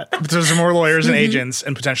could say that. But there's more lawyers and agents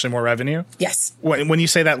and potentially more revenue. Yes. When you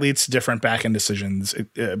say that leads to different back-end decisions,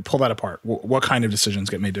 pull that apart. What kind of decisions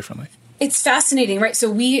get made differently? It's fascinating, right? So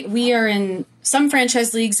we are in some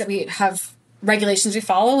franchise leagues that we have regulations we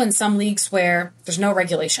follow, and some leagues where there's no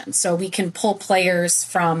regulation. So we can pull players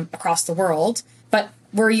from across the world, but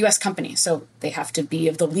we're a U.S. company, so they have to be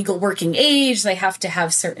of the legal working age. They have to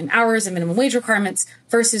have certain hours and minimum wage requirements,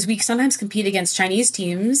 versus we sometimes compete against Chinese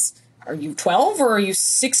teams. Are you 12 or are you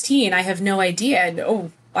 16? I have no idea.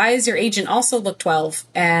 And, why does your agent also look 12?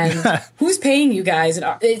 And who's paying you guys? And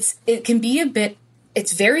it can be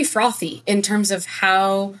it's very frothy in terms of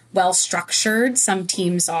how well structured some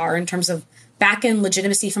teams are in terms of back-end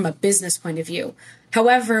legitimacy from a business point of view.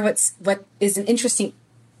 However, what is an interesting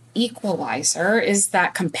equalizer is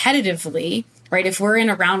that competitively, right, if we're in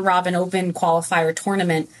a round-robin open qualifier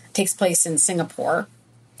tournament, takes place in Singapore,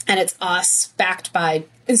 and it's us backed by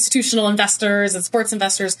institutional investors and sports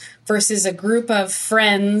investors versus a group of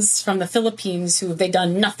friends from the Philippines who they've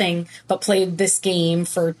done nothing but played this game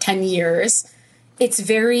for 10 years. It's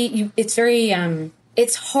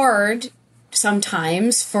hard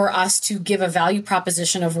sometimes for us to give a value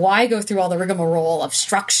proposition of why go through all the rigmarole of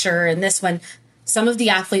structure and this, when some of the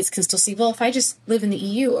athletes can still see, well, if I just live in the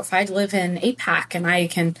EU, if I live in APAC and I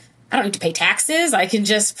don't need to pay taxes, I can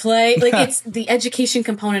just play. Like, it's the education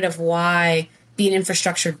component of why be an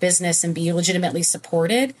infrastructured business and be legitimately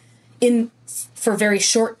supported for very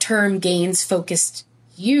short-term gains-focused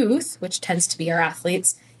youth, which tends to be our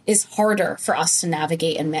athletes, is harder for us to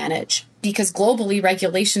navigate and manage, because globally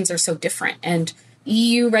regulations are so different. And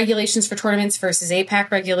EU regulations for tournaments versus APAC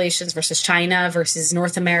regulations versus China versus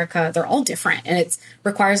North America, they're all different. And it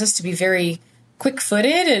requires us to be very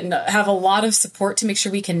quick-footed and have a lot of support to make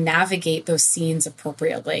sure we can navigate those scenes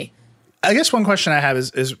appropriately. I guess one question I have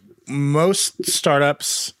is most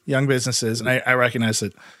startups, young businesses, and I recognize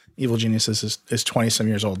that Evil Geniuses is 20-some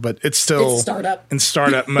years old, but it's still in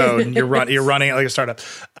startup mode. You're running it like a startup.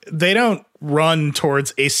 They don't run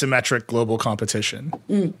towards asymmetric global competition,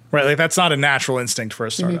 right? Like, that's not a natural instinct for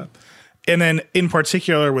a startup. And then in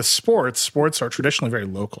particular with sports are traditionally very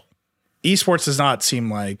local. Esports does not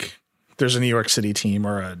seem like there's a New York City team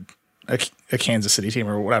or a Kansas City team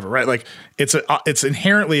or whatever, right? Like, it's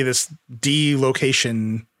inherently this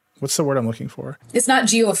delocation. What's the word I'm looking for? It's not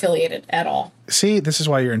geo-affiliated at all. See, this is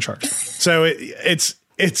why you're in charge. So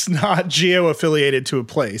it's not geo-affiliated to a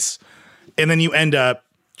place, and then you end up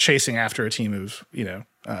chasing after a team of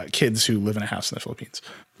kids who live in a house in the Philippines.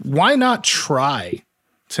 Why not try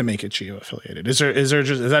to make it geo-affiliated? Is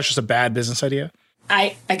that just a bad business idea?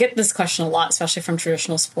 I get this question a lot, especially from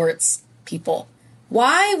traditional sports people.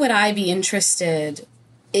 Why would I be interested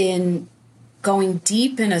in going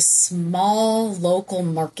deep in a small local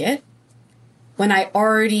market when I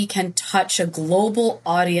already can touch a global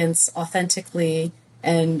audience authentically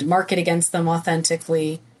and market against them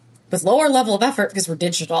authentically with lower level of effort because we're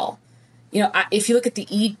digital? If you look at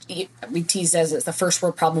we tease as it's the first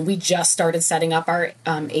world problem. We just started setting up our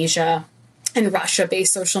Asia and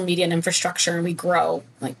Russia-based social media and infrastructure, and we grow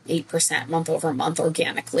like 8% month over month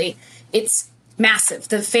organically. It's massive.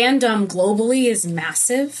 The fandom globally is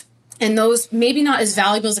massive, and those maybe not as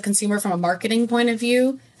valuable as a consumer from a marketing point of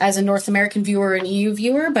view as a North American viewer and EU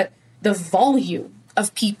viewer, but the volume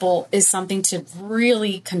of people is something to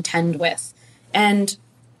really contend with. And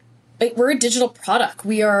we're a digital product.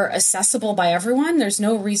 We are accessible by everyone. There's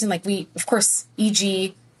no reason, like we, of course,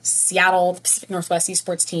 EG, Seattle, the Pacific Northwest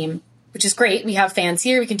esports team, which is great. We have fans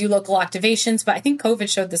here. We can do local activations, but I think COVID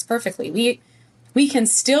showed this perfectly. We can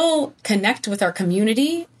still connect with our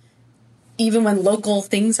community even when local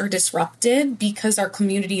things are disrupted because our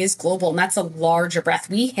community is global, and that's a larger breadth.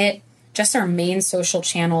 We hit, just our main social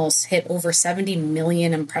channels hit over 70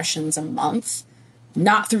 million impressions a month.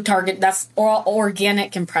 Not through target, that's all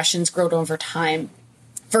organic impressions growed over time.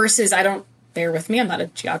 Versus, bear with me, I'm not a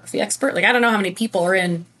geography expert. Like, I don't know how many people are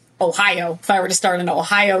in Ohio if I were to start an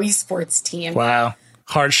Ohio esports team. Wow.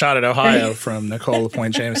 Hard shot at Ohio from Nicole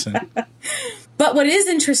LaPointe Jameson. But what is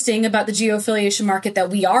interesting about the geo-affiliation market that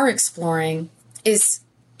we are exploring is,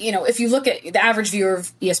 if you look at the average viewer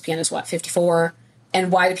of ESPN is 54. And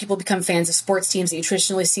why do people become fans of sports teams that you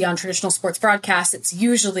traditionally see on traditional sports broadcasts? It's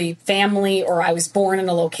usually family, or I was born in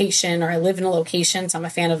a location, or I live in a location, so I'm a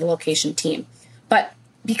fan of the location team. But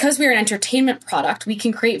because we're an entertainment product, we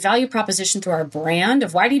can create value proposition through our brand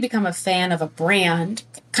of why do you become a fan of a brand,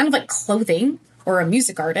 kind of like clothing or a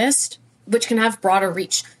music artist, which can have broader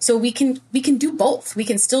reach. So we can do both. We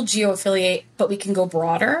can still geo-affiliate, but we can go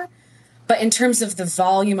broader. But in terms of the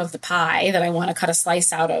volume of the pie that I want to cut a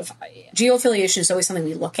slice out of, geo-affiliation is always something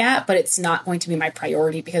we look at, but it's not going to be my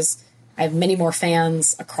priority because I have many more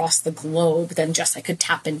fans across the globe than just I could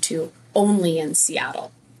tap into only in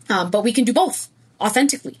Seattle. But we can do both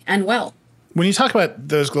authentically and well. When you talk about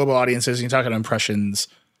those global audiences and you talk about impressions,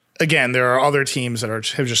 again, there are other teams that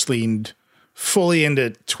have just leaned fully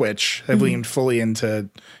into Twitch, have leaned fully into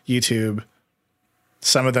YouTube.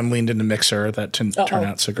 Some of them leaned into Mixer. That didn't turn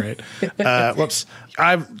out so great. Whoops.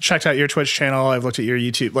 I've checked out your Twitch channel. I've looked at your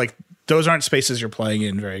YouTube. Like, those aren't spaces you're playing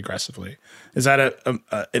in very aggressively. Is that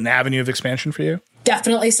an avenue of expansion for you?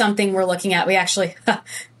 Definitely something we're looking at. We actually,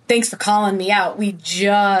 thanks for calling me out. We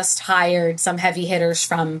just hired some heavy hitters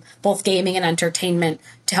from both gaming and entertainment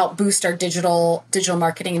to help boost our digital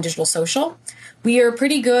marketing and digital social. We are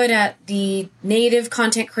pretty good at the native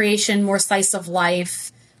content creation, more slice of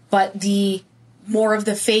life, but the more of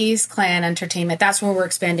the FaZe Clan entertainment, that's where we're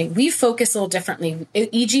expanding. We focus a little differently.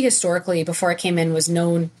 EG historically, before I came in, was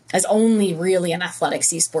known as only really an athletics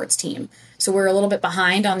esports team. So we're a little bit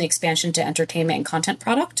behind on the expansion to entertainment and content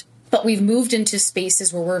product. But we've moved into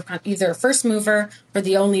spaces where we're either a first mover or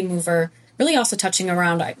the only mover, really also touching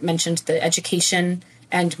around, I mentioned the education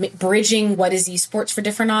and bridging what is esports for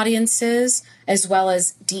different audiences, as well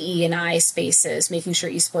as DE&I spaces, making sure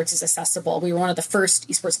esports is accessible. We were one of the first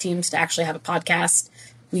esports teams to actually have a podcast.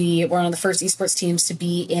 We were one of the first esports teams to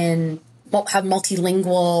have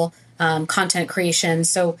multilingual content creation.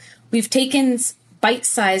 So we've taken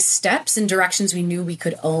bite-sized steps in directions we knew we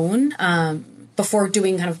could own before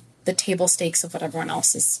doing kind of the table stakes of what everyone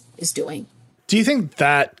else is doing. Do you think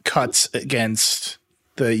that cuts against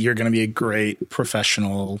you're going to be a great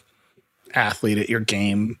professional athlete at your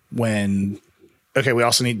game when, okay, we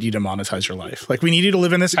also need you to monetize your life. Like, we need you to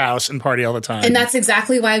live in this house and party all the time. And that's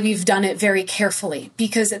exactly why we've done it very carefully.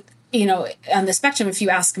 Because, on the spectrum, if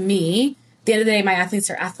you ask me, at the end of the day, my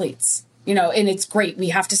athletes are athletes. And it's great. We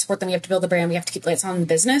have to support them. We have to build the brand. We have to keep lights on in the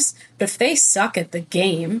business. But if they suck at the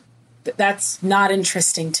game, that's not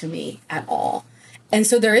interesting to me at all. And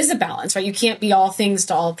so there is a balance, right? You can't be all things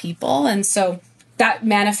to all people. And so that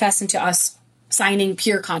manifests into us signing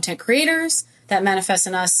pure content creators. That manifests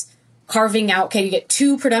in us carving out, okay, you get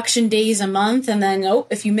 2 production days a month. And then,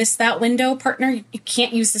 if you miss that window, partner, you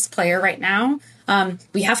can't use this player right now.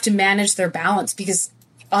 We have to manage their balance because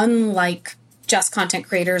unlike just content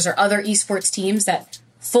creators or other esports teams that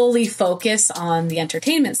fully focus on the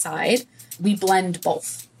entertainment side, we blend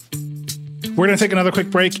both. We're going to take another quick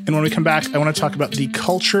break, and when we come back, I want to talk about the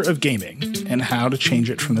culture of gaming and how to change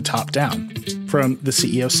it from the top down, from the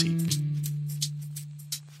CEO seat.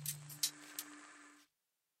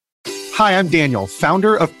 Hi, I'm Daniel,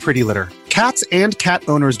 founder of Pretty Litter. Cats and cat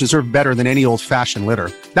owners deserve better than any old-fashioned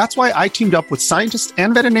litter. That's why I teamed up with scientists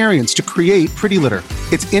and veterinarians to create Pretty Litter.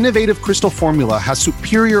 Its innovative crystal formula has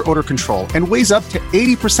superior odor control and weighs up to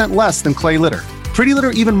 80% less than clay litter. Pretty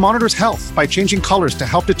Litter even monitors health by changing colors to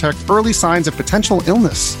help detect early signs of potential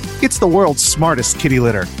illness. It's the world's smartest kitty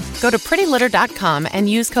litter. Go to prettylitter.com and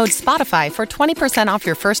use code SPOTIFY for 20% off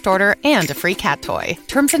your first order and a free cat toy.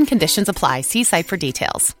 Terms and conditions apply. See site for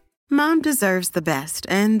details. Mom deserves the best,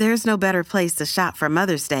 and there's no better place to shop for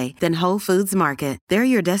Mother's Day than Whole Foods Market. They're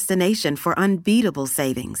your destination for unbeatable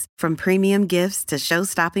savings, from premium gifts to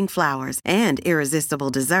show-stopping flowers and irresistible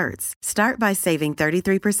desserts. Start by saving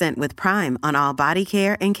 33% with Prime on all body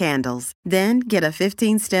care and candles. Then get a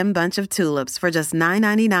 15-stem bunch of tulips for just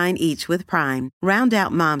 $9.99 each with Prime. Round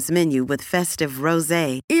out Mom's menu with festive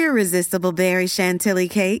rosé, irresistible berry chantilly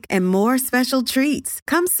cake, and more special treats.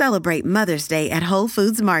 Come celebrate Mother's Day at Whole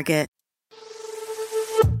Foods Market.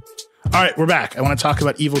 All right, we're back. I want to talk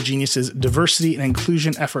about Evil Genius's diversity and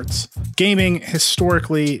inclusion efforts. Gaming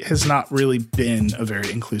historically has not really been a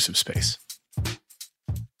very inclusive space.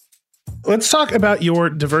 Let's talk about your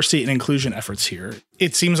diversity and inclusion efforts here.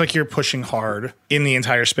 It seems like you're pushing hard in the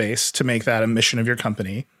entire space to make that a mission of your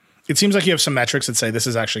company. It seems like you have some metrics that say this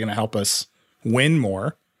is actually going to help us win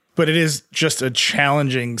more, but it is just a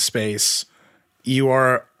challenging space. You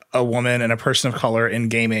are a woman and a person of color in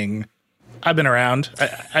gaming. I've been around.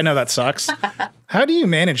 I know that sucks. How do you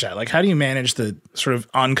manage that? Like, how do you manage the sort of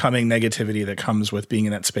oncoming negativity that comes with being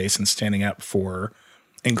in that space and standing up for,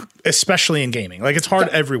 especially in gaming? Like, it's hard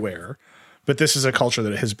everywhere, but this is a culture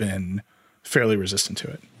that has been fairly resistant to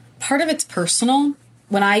it. Part of it's personal.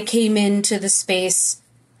 When I came into the space,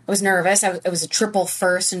 I was nervous. I was a triple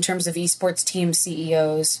first in terms of esports team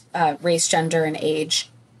CEOs, race, gender, and age.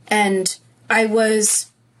 And I was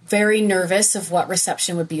very nervous of what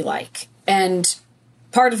reception would be like. And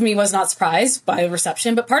part of me was not surprised by the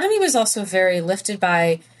reception, but part of me was also very lifted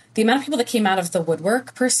by the amount of people that came out of the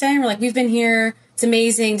woodwork, per se. We're like, we've been here. It's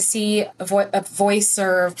amazing to see a voice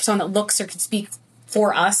or someone that looks or can speak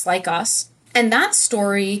for us, like us. And that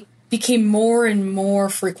story became more and more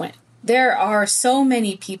frequent. There are so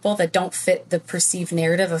many people that don't fit the perceived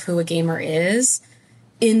narrative of who a gamer is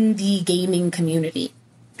in the gaming community.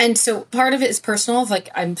 And so part of it is personal. Like,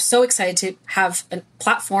 I'm so excited to have a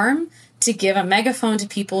platform to give a megaphone to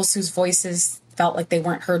people whose voices felt like they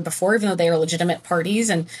weren't heard before, even though they are legitimate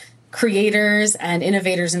parties and creators and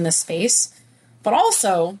innovators in this space. But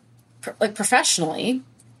also, like, professionally,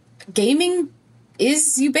 gaming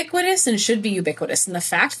is ubiquitous and should be ubiquitous. And the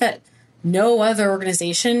fact that no other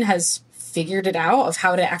organization has figured it out of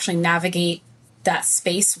how to actually navigate that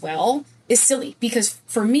space well is silly. Because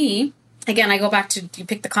for me, again, I go back to, do you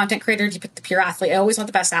pick the content creator? Do you pick the pure athlete? I always want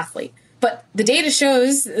the best athlete. But the data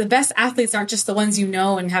shows the best athletes aren't just the ones you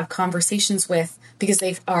know and have conversations with because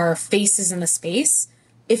they are faces in the space.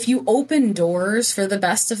 If you open doors for the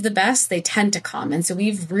best of the best, they tend to come. And so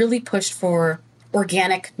we've really pushed for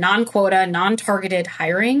organic, non-quota, non-targeted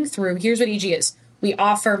hiring through, here's what EG is. We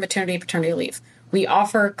offer maternity and paternity leave. We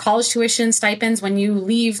offer college tuition stipends when you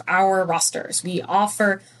leave our rosters. We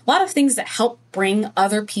offer a lot of things that help bring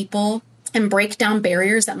other people and break down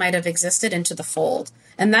barriers that might have existed into the fold.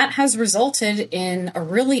 And that has resulted in a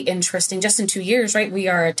really interesting, just in 2 years, right? We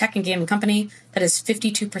are a tech and gaming company that is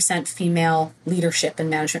 52% female leadership and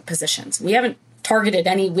management positions. We haven't targeted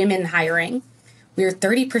any women hiring. We're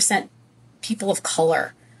 30% people of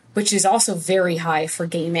color, which is also very high for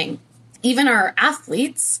gaming. Even our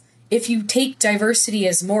athletes, if you take diversity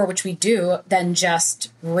as more, which we do, than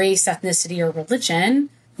just race, ethnicity, or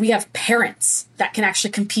religion, we have parents that can actually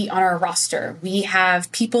compete on our roster. We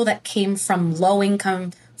have people that came from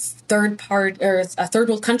low-income third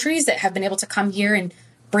world countries that have been able to come here and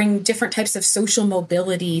bring different types of social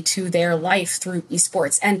mobility to their life through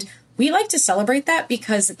esports. And we like to celebrate that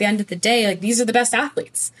because at the end of the day, like, these are the best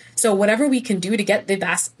athletes. So whatever we can do to get the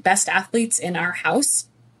best athletes in our house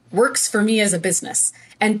works for me as a business.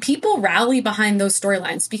 And people rally behind those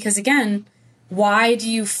storylines because, again, why do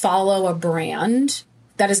you follow a brand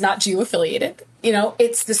that is not Jew affiliated? You know,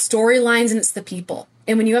 it's the storylines and it's the people.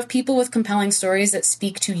 And when you have people with compelling stories that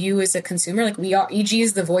speak to you as a consumer, like we are, EG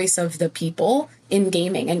is the voice of the people in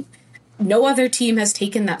gaming. And no other team has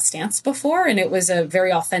taken that stance before. And it was a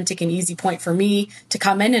very authentic and easy point for me to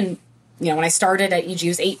come in. And, you know, when I started at EG, it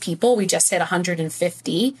was 8 people. We just hit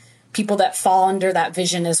 150 people that fall under that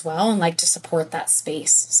vision as well and like to support that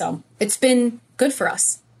space. So it's been good for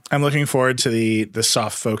us. I'm looking forward to the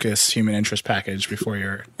soft focus human interest package before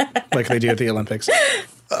you're like they do at the Olympics.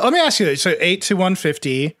 Let me ask you, so 8 to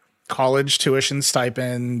 150, college tuition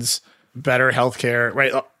stipends, better healthcare,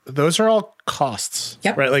 right? Those are all costs,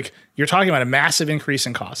 yep. Right? Like you're talking about a massive increase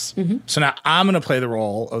in costs. Mm-hmm. So now I'm going to play the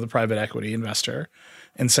role of the private equity investor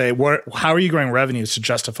and say, how are you growing revenues to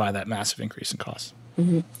justify that massive increase in costs?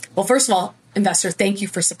 Mm-hmm. Well, first of all, investor, thank you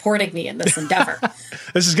for supporting me in this endeavor.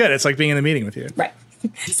 This is good. It's like being in the meeting with you. Right.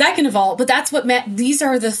 Second of all, but that's what these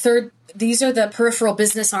are the peripheral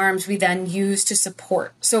business arms we then use to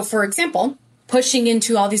support. So, for example, pushing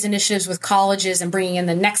into all these initiatives with colleges and bringing in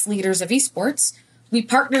the next leaders of esports,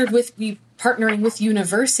 partnering with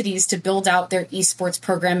universities to build out their esports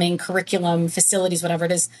programming, curriculum, facilities, whatever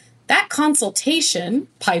it is. That consultation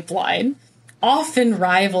pipeline often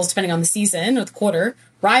rivals, depending on the season or the quarter,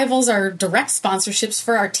 rivals our direct sponsorships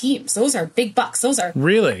for our teams. Those are big bucks. Those are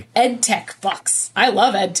really ed tech bucks. I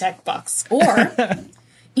love ed tech bucks. Or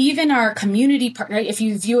even our community partner, if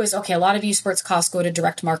you view as, okay, a lot of esports costs go to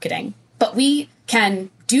direct marketing, but we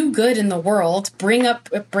can do good in the world, bring up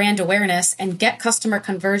brand awareness, and get customer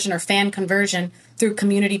conversion or fan conversion through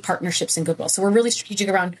community partnerships and goodwill. So we're really strategic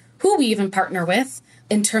around who we even partner with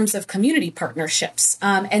in terms of community partnerships.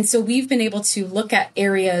 And so we've been able to look at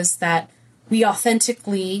areas that we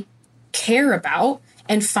authentically care about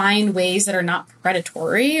and find ways that are not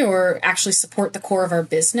predatory or actually support the core of our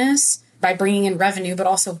business by bringing in revenue, but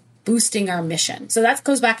also boosting our mission. So that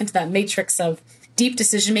goes back into that matrix of deep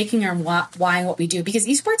decision-making on why and what we do, because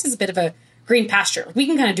esports is a bit of a green pasture. We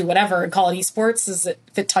can kind of do whatever and call it esports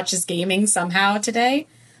if it touches gaming somehow today.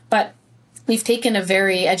 But we've taken a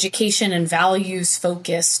very education and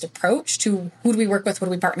values-focused approach to who do we work with, what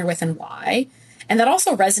do we partner with, and why. And that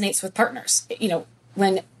also resonates with partners. You know,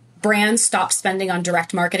 when brands stopped spending on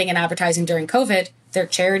direct marketing and advertising during COVID, their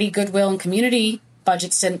charity, goodwill, and community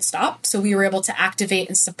budgets didn't stop. So we were able to activate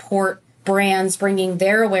and support brands bringing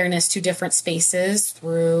their awareness to different spaces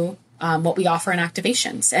through what we offer in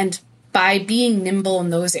activations. And by being nimble in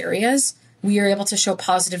those areas, we are able to show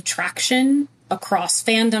positive traction across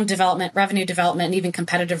fandom development, revenue development, and even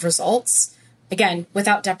competitive results, again,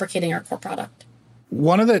 without deprecating our core product.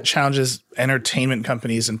 One of the challenges entertainment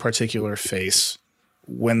companies in particular face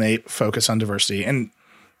when they focus on diversity, and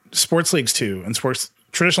sports leagues too, and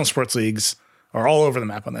traditional sports leagues are all over the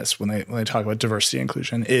map on this when they talk about diversity and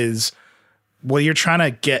inclusion, is, well, you're trying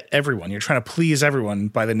to get everyone. You're trying to please everyone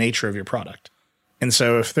by the nature of your product. And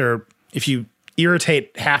so if you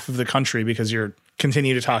irritate half of the country because you're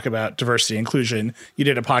continue to talk about diversity and inclusion, you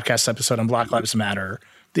did a podcast episode on Black Lives Matter.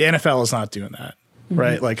 The NFL is not doing that,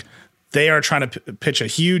 right? Like, they are trying to pitch a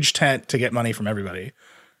huge tent to get money from everybody.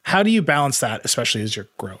 How do you balance that, especially as you're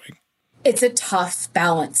growing? It's a tough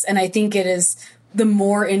balance. And I think it is the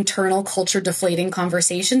more internal culture deflating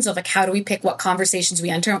conversations of like, how do we pick what conversations we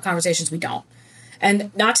enter and what conversations we don't?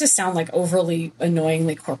 And not to sound like overly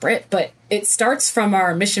annoyingly corporate, but it starts from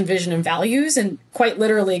our mission, vision, and values. And quite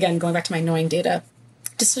literally, again, going back to my knowing data,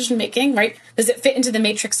 decision-making, right? Does it fit into the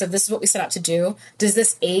matrix of this is what we set out to do? Does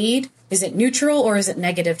this aid? Is it neutral or is it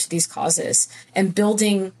negative to these causes? And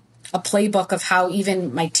building a playbook of how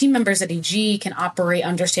even my team members at EG can operate,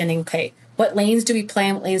 understanding, okay, what lanes do we play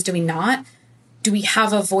and what lanes do we not? Do we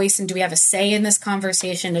have a voice and do we have a say in this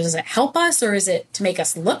conversation? Does it help us or is it to make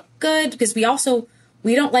us look good? Because we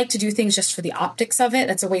don't like to do things just for the optics of it.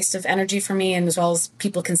 That's a waste of energy for me, and as well as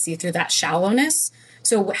people can see through that shallowness.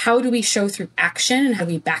 So how do we show through action and how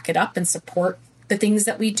do we back it up and support the things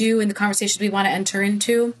that we do and the conversations we want to enter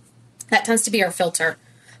into? That tends to be our filter.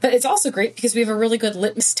 But it's also great because we have a really good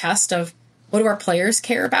litmus test of what do our players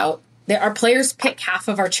care about? Our players pick half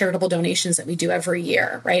of our charitable donations that we do every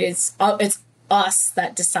year, right? It's us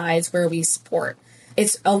that decides where we support.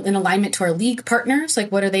 It's in alignment to our league partners,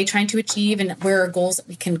 like what are they trying to achieve and where are goals that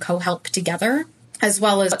we can co-help together, as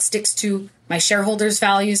well as what sticks to my shareholders'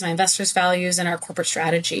 values, my investors' values, and our corporate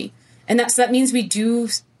strategy. And that means we do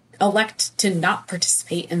elect to not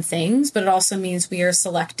participate in things, but it also means we are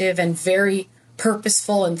selective and very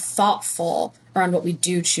purposeful and thoughtful around what we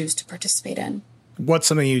do choose to participate in. What's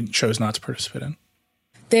something you chose not to participate in?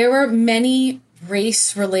 There were many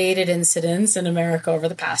race-related incidents in America over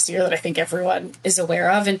the past year that I think everyone is aware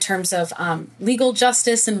of in terms of legal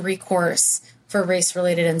justice and recourse for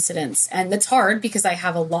race-related incidents. And it's hard because I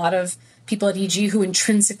have a lot of people at EG who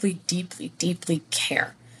intrinsically, deeply, deeply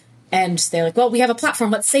care. And they're like, well, we have a platform.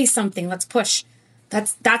 Let's say something. Let's push.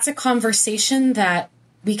 That's a conversation that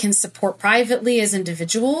we can support privately as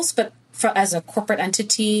individuals, but as a corporate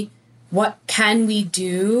entity, what can we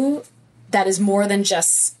do that is more than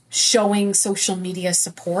just showing social media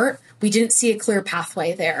support? We didn't see a clear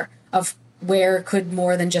pathway there of where could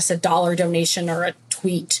more than just a $1 donation or a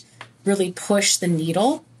tweet really push the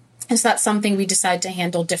needle. And so that's something we decided to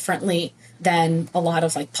handle differently than a lot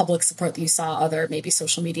of like public support that you saw other maybe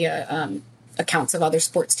social media accounts of other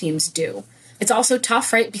sports teams do. It's also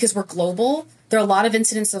tough, right? Because we're global. There are a lot of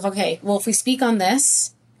incidents of, okay, well, if we speak on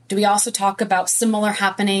this, do we also talk about similar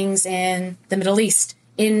happenings in the Middle East,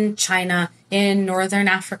 in China, in Northern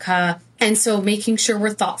Africa? And so making sure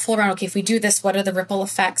we're thoughtful around, okay, if we do this, what are the ripple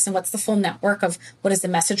effects and what's the full network of what is the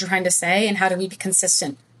message we're trying to say and how do we be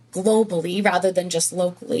consistent globally rather than just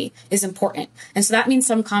locally is important. And so that means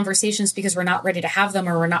some conversations, because we're not ready to have them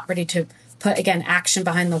or we're not ready to put, again, action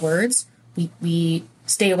behind the words, we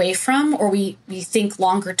stay away from, or we think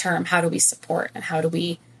longer term, how do we support and how do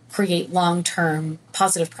we create long-term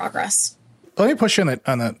positive progress? Let me push you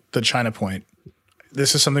on the China point.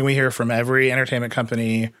 This is something we hear from every entertainment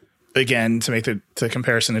company. Again, to make the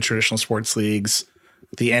comparison to traditional sports leagues,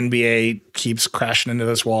 the NBA keeps crashing into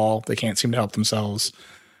this wall. They can't seem to help themselves.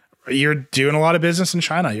 You're doing a lot of business in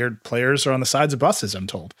China. Your players are on the sides of buses, I'm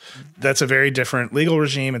told. That's a very different legal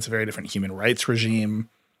regime. It's a very different human rights regime.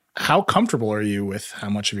 How comfortable are you with how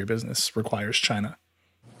much of your business requires China?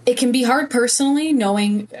 It can be hard personally,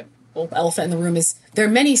 knowing, well, the elephant in the room is there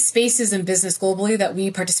are many spaces in business globally that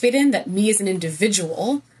we participate in that me as an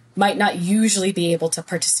individual might not usually be able to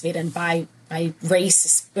participate in by my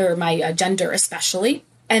race or my gender especially.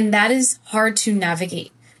 And that is hard to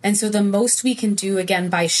navigate. And so the most we can do, again,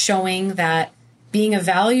 by showing that being a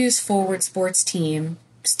values-forward sports team,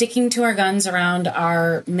 sticking to our guns around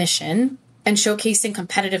our mission, and showcasing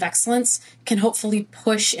competitive excellence can hopefully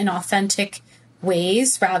push in authentic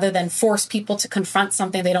ways rather than force people to confront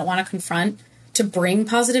something they don't want to confront to bring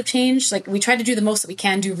positive change. Like, we try to do the most that we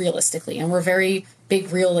can do realistically. And we're very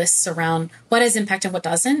big realists around what has impact and what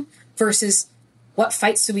doesn't versus what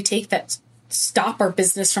fights do we take that stop our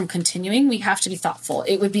business from continuing. We have to be thoughtful.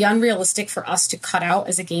 It would be unrealistic for us to cut out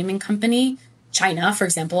as a gaming company, China, for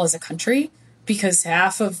example, as a country, because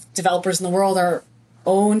half of developers in the world are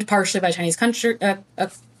owned partially by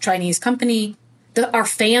a Chinese company. Our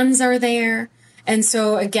fans are there. And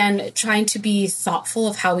so, again, trying to be thoughtful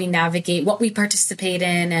of how we navigate what we participate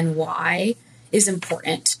in and why is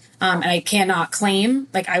important. And I cannot claim,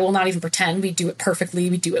 like, I will not even pretend we do it perfectly,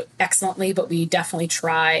 we do it excellently, but we definitely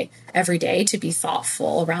try every day to be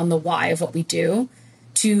thoughtful around the why of what we do,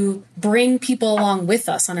 to bring people along with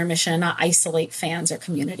us on our mission, not isolate fans or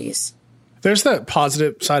communities. There's the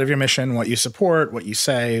positive side of your mission, what you support, what you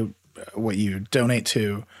say, what you donate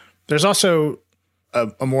to. There's also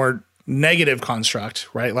a more negative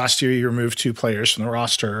construct, right? Last year, you removed 2 players from the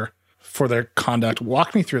roster for their conduct.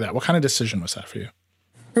 Walk me through that. What kind of decision was that for you?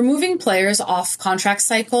 Removing players off contract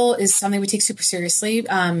cycle is something we take super seriously,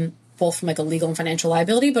 both from like a legal and financial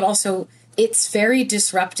liability, but also it's very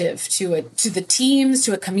disruptive to the teams,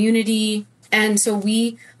 to a community. And so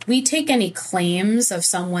we take any claims of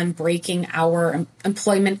someone breaking our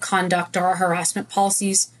employment conduct or our harassment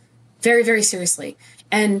policies very, very seriously.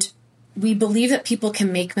 And we believe that people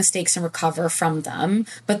can make mistakes and recover from them,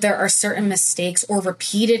 but there are certain mistakes or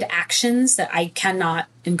repeated actions that I cannot,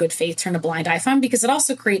 in good faith, turn a blind eye from, because it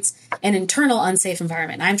also creates an internal unsafe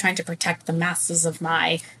environment. I'm trying to protect the masses of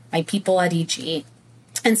my people at EG.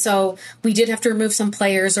 And so we did have to remove some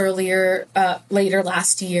players later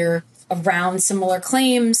last year around similar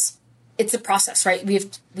claims. It's a process, right?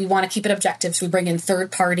 We want to keep it objective, so we bring in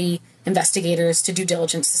third-party investigators to due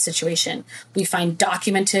diligence the situation. We find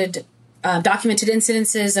documented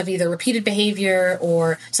incidences of either repeated behavior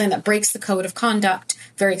or something that breaks the code of conduct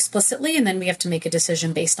very explicitly, and then we have to make a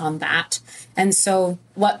decision based on that. And so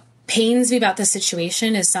what pains me about this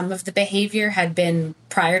situation is some of the behavior had been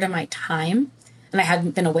prior to my time, and I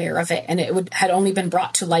hadn't been aware of it, and had only been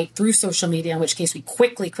brought to light through social media, in which case we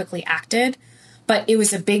quickly acted. But it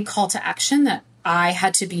was a big call to action that I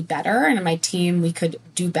had to be better, and my team, we could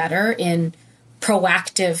do better in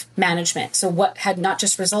proactive management. So what had not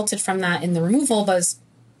just resulted from that in the removal was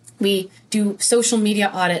we do social media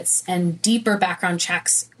audits and deeper background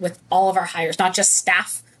checks with all of our hires, not just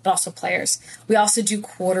staff, but also players. We also do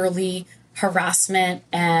quarterly harassment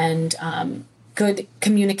and good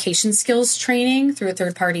communication skills training through a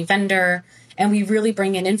third-party vendor. And we really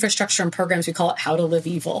bring in infrastructure and programs. We call it How to Live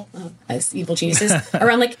Evil, as evil geniuses,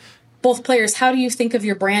 around like both players. How do you think of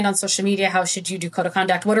your brand on social media? How should you do code of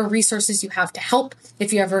conduct? What are resources you have to help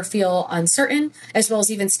if you ever feel uncertain, as well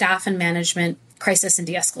as even staff and management, crisis and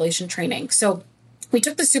de-escalation training. So we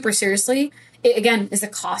took this super seriously. It, again, is a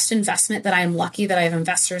cost investment that I am lucky that I have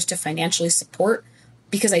investors to financially support,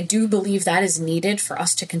 because I do believe that is needed for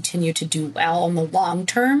us to continue to do well in the long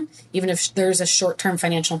term, even if there's a short-term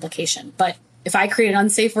financial implication. But if I create an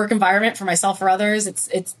unsafe work environment for myself or others,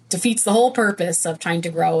 it defeats the whole purpose of trying to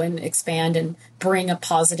grow and expand and bring a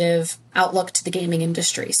positive outlook to the gaming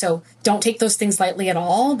industry. So don't take those things lightly at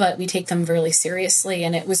all, but we take them really seriously.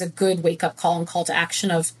 And it was a good wake-up call and call to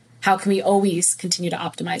action of how can we always continue to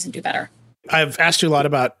optimize and do better. I've asked you a lot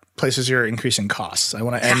about places you're increasing costs. I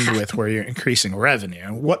want to end with where you're increasing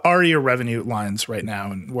revenue. What are your revenue lines right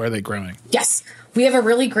now and where are they growing? Yes. We have a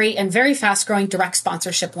really great and very fast growing direct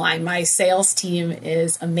sponsorship line. My sales team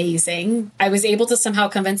is amazing. I was able to somehow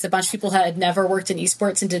convince a bunch of people who had never worked in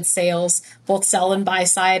esports and did sales, both sell and buy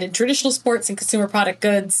side in traditional sports and consumer product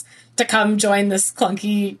goods, to come join this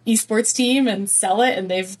clunky esports team and sell it.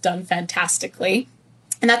 And they've done fantastically.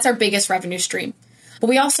 And that's our biggest revenue stream. But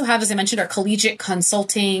we also have, as I mentioned, our collegiate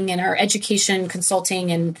consulting and our education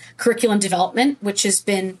consulting and curriculum development, which has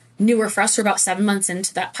been newer for us. We're about 7 months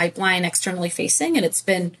into that pipeline externally facing, and it's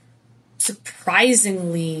been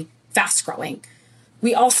surprisingly fast growing.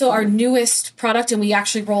 We also, our newest product, and we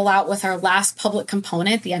actually roll out with our last public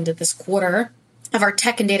component at the end of this quarter, of our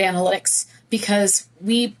tech and data analytics, because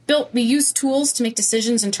we use tools to make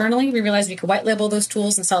decisions internally. We realized we could white label those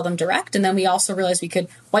tools and sell them direct. And then we also realized we could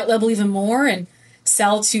white label even more and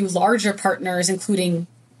sell to larger partners, including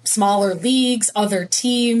smaller leagues, other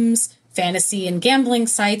teams, fantasy and gambling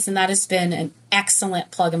sites. And that has been an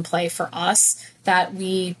excellent plug and play for us that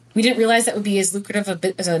we didn't realize that would be as lucrative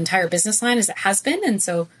as an entire business line as it has been. And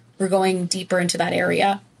so we're going deeper into that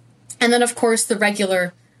area. And then, of course, the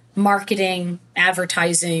regular marketing,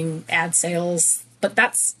 advertising, ad sales, but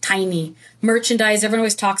that's tiny. Merchandise, everyone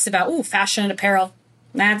always talks about, fashion and apparel.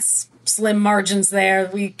 That's slim margins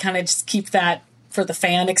there. We kind of just keep that for the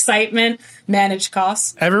fan excitement, manage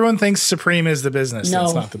costs. Everyone thinks Supreme is the business. No.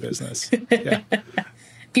 It's not the business. Yeah.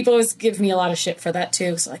 People always give me a lot of shit for that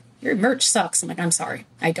too. So like, your merch sucks. I'm like, I'm sorry.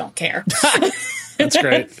 I don't care. That's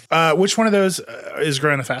great. Which one of those is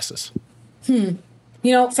growing the fastest?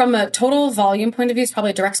 From a total volume point of view, it's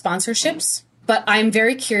probably direct sponsorships. But I'm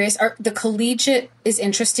very curious. The collegiate is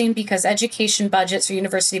interesting because education budgets or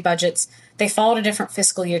university budgets, they follow a different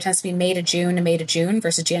fiscal year. It tends to be May to June and May to June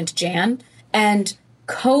versus Jan to Jan. And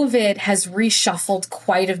COVID has reshuffled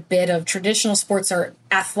quite a bit of traditional sports or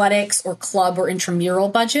athletics or club or intramural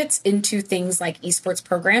budgets into things like esports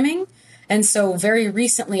programming. And so very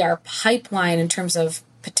recently, our pipeline in terms of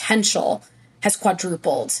potential has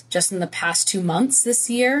quadrupled just in the past 2 months this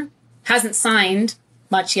year. Hasn't signed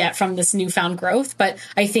much yet from this newfound growth, but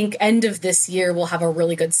I think end of this year, we'll have a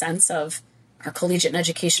really good sense of our collegiate and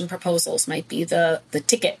education proposals might be the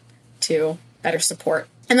ticket to better support.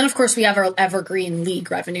 And then, of course, we have our evergreen league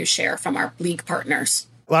revenue share from our league partners.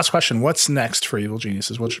 Last question. What's next for Evil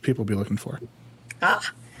Geniuses? What should people be looking for?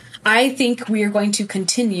 I think we are going to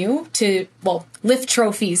continue to, lift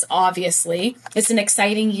trophies, obviously. It's an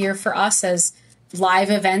exciting year for us as live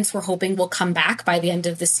events we're hoping will come back by the end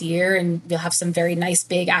of this year, and we'll have some very nice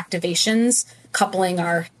big activations coupling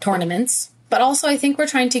our tournaments. But also, I think we're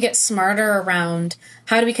trying to get smarter around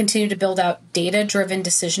how do we continue to build out data-driven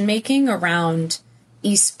decision-making around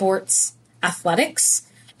esports athletics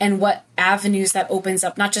and what avenues that opens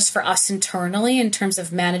up, not just for us internally in terms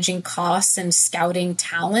of managing costs and scouting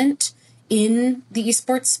talent in the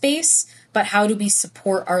esports space, but how do we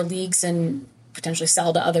support our leagues and potentially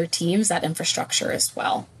sell to other teams that infrastructure as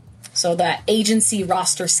well. So that agency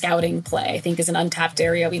roster scouting play, I think, is an untapped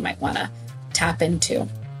area we might want to tap into.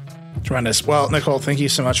 Tremendous. Well, Nicole, thank you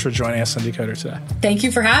so much for joining us on Decoder today. Thank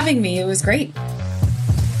you for having me. It was great.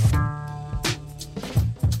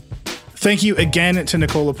 Thank you again to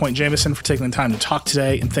Nicole LaPointe Jamison for taking the time to talk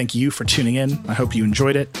today, and thank you for tuning in. I hope you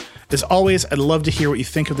enjoyed it. As always, I'd love to hear what you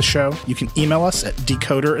think of the show. You can email us at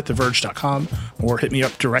decoder@theverge.com or hit me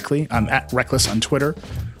up directly. I'm at Reckless on Twitter.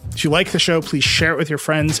 If you like the show, please share it with your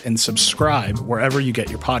friends and subscribe wherever you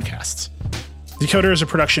get your podcasts. Decoder is a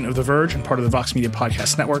production of The Verge and part of the Vox Media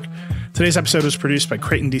Podcast Network. Today's episode was produced by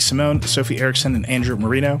Creighton D. Simone, Sophie Erickson, and Andrew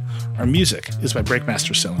Marino. Our music is by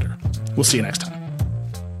Breakmaster Cylinder. We'll see you next time.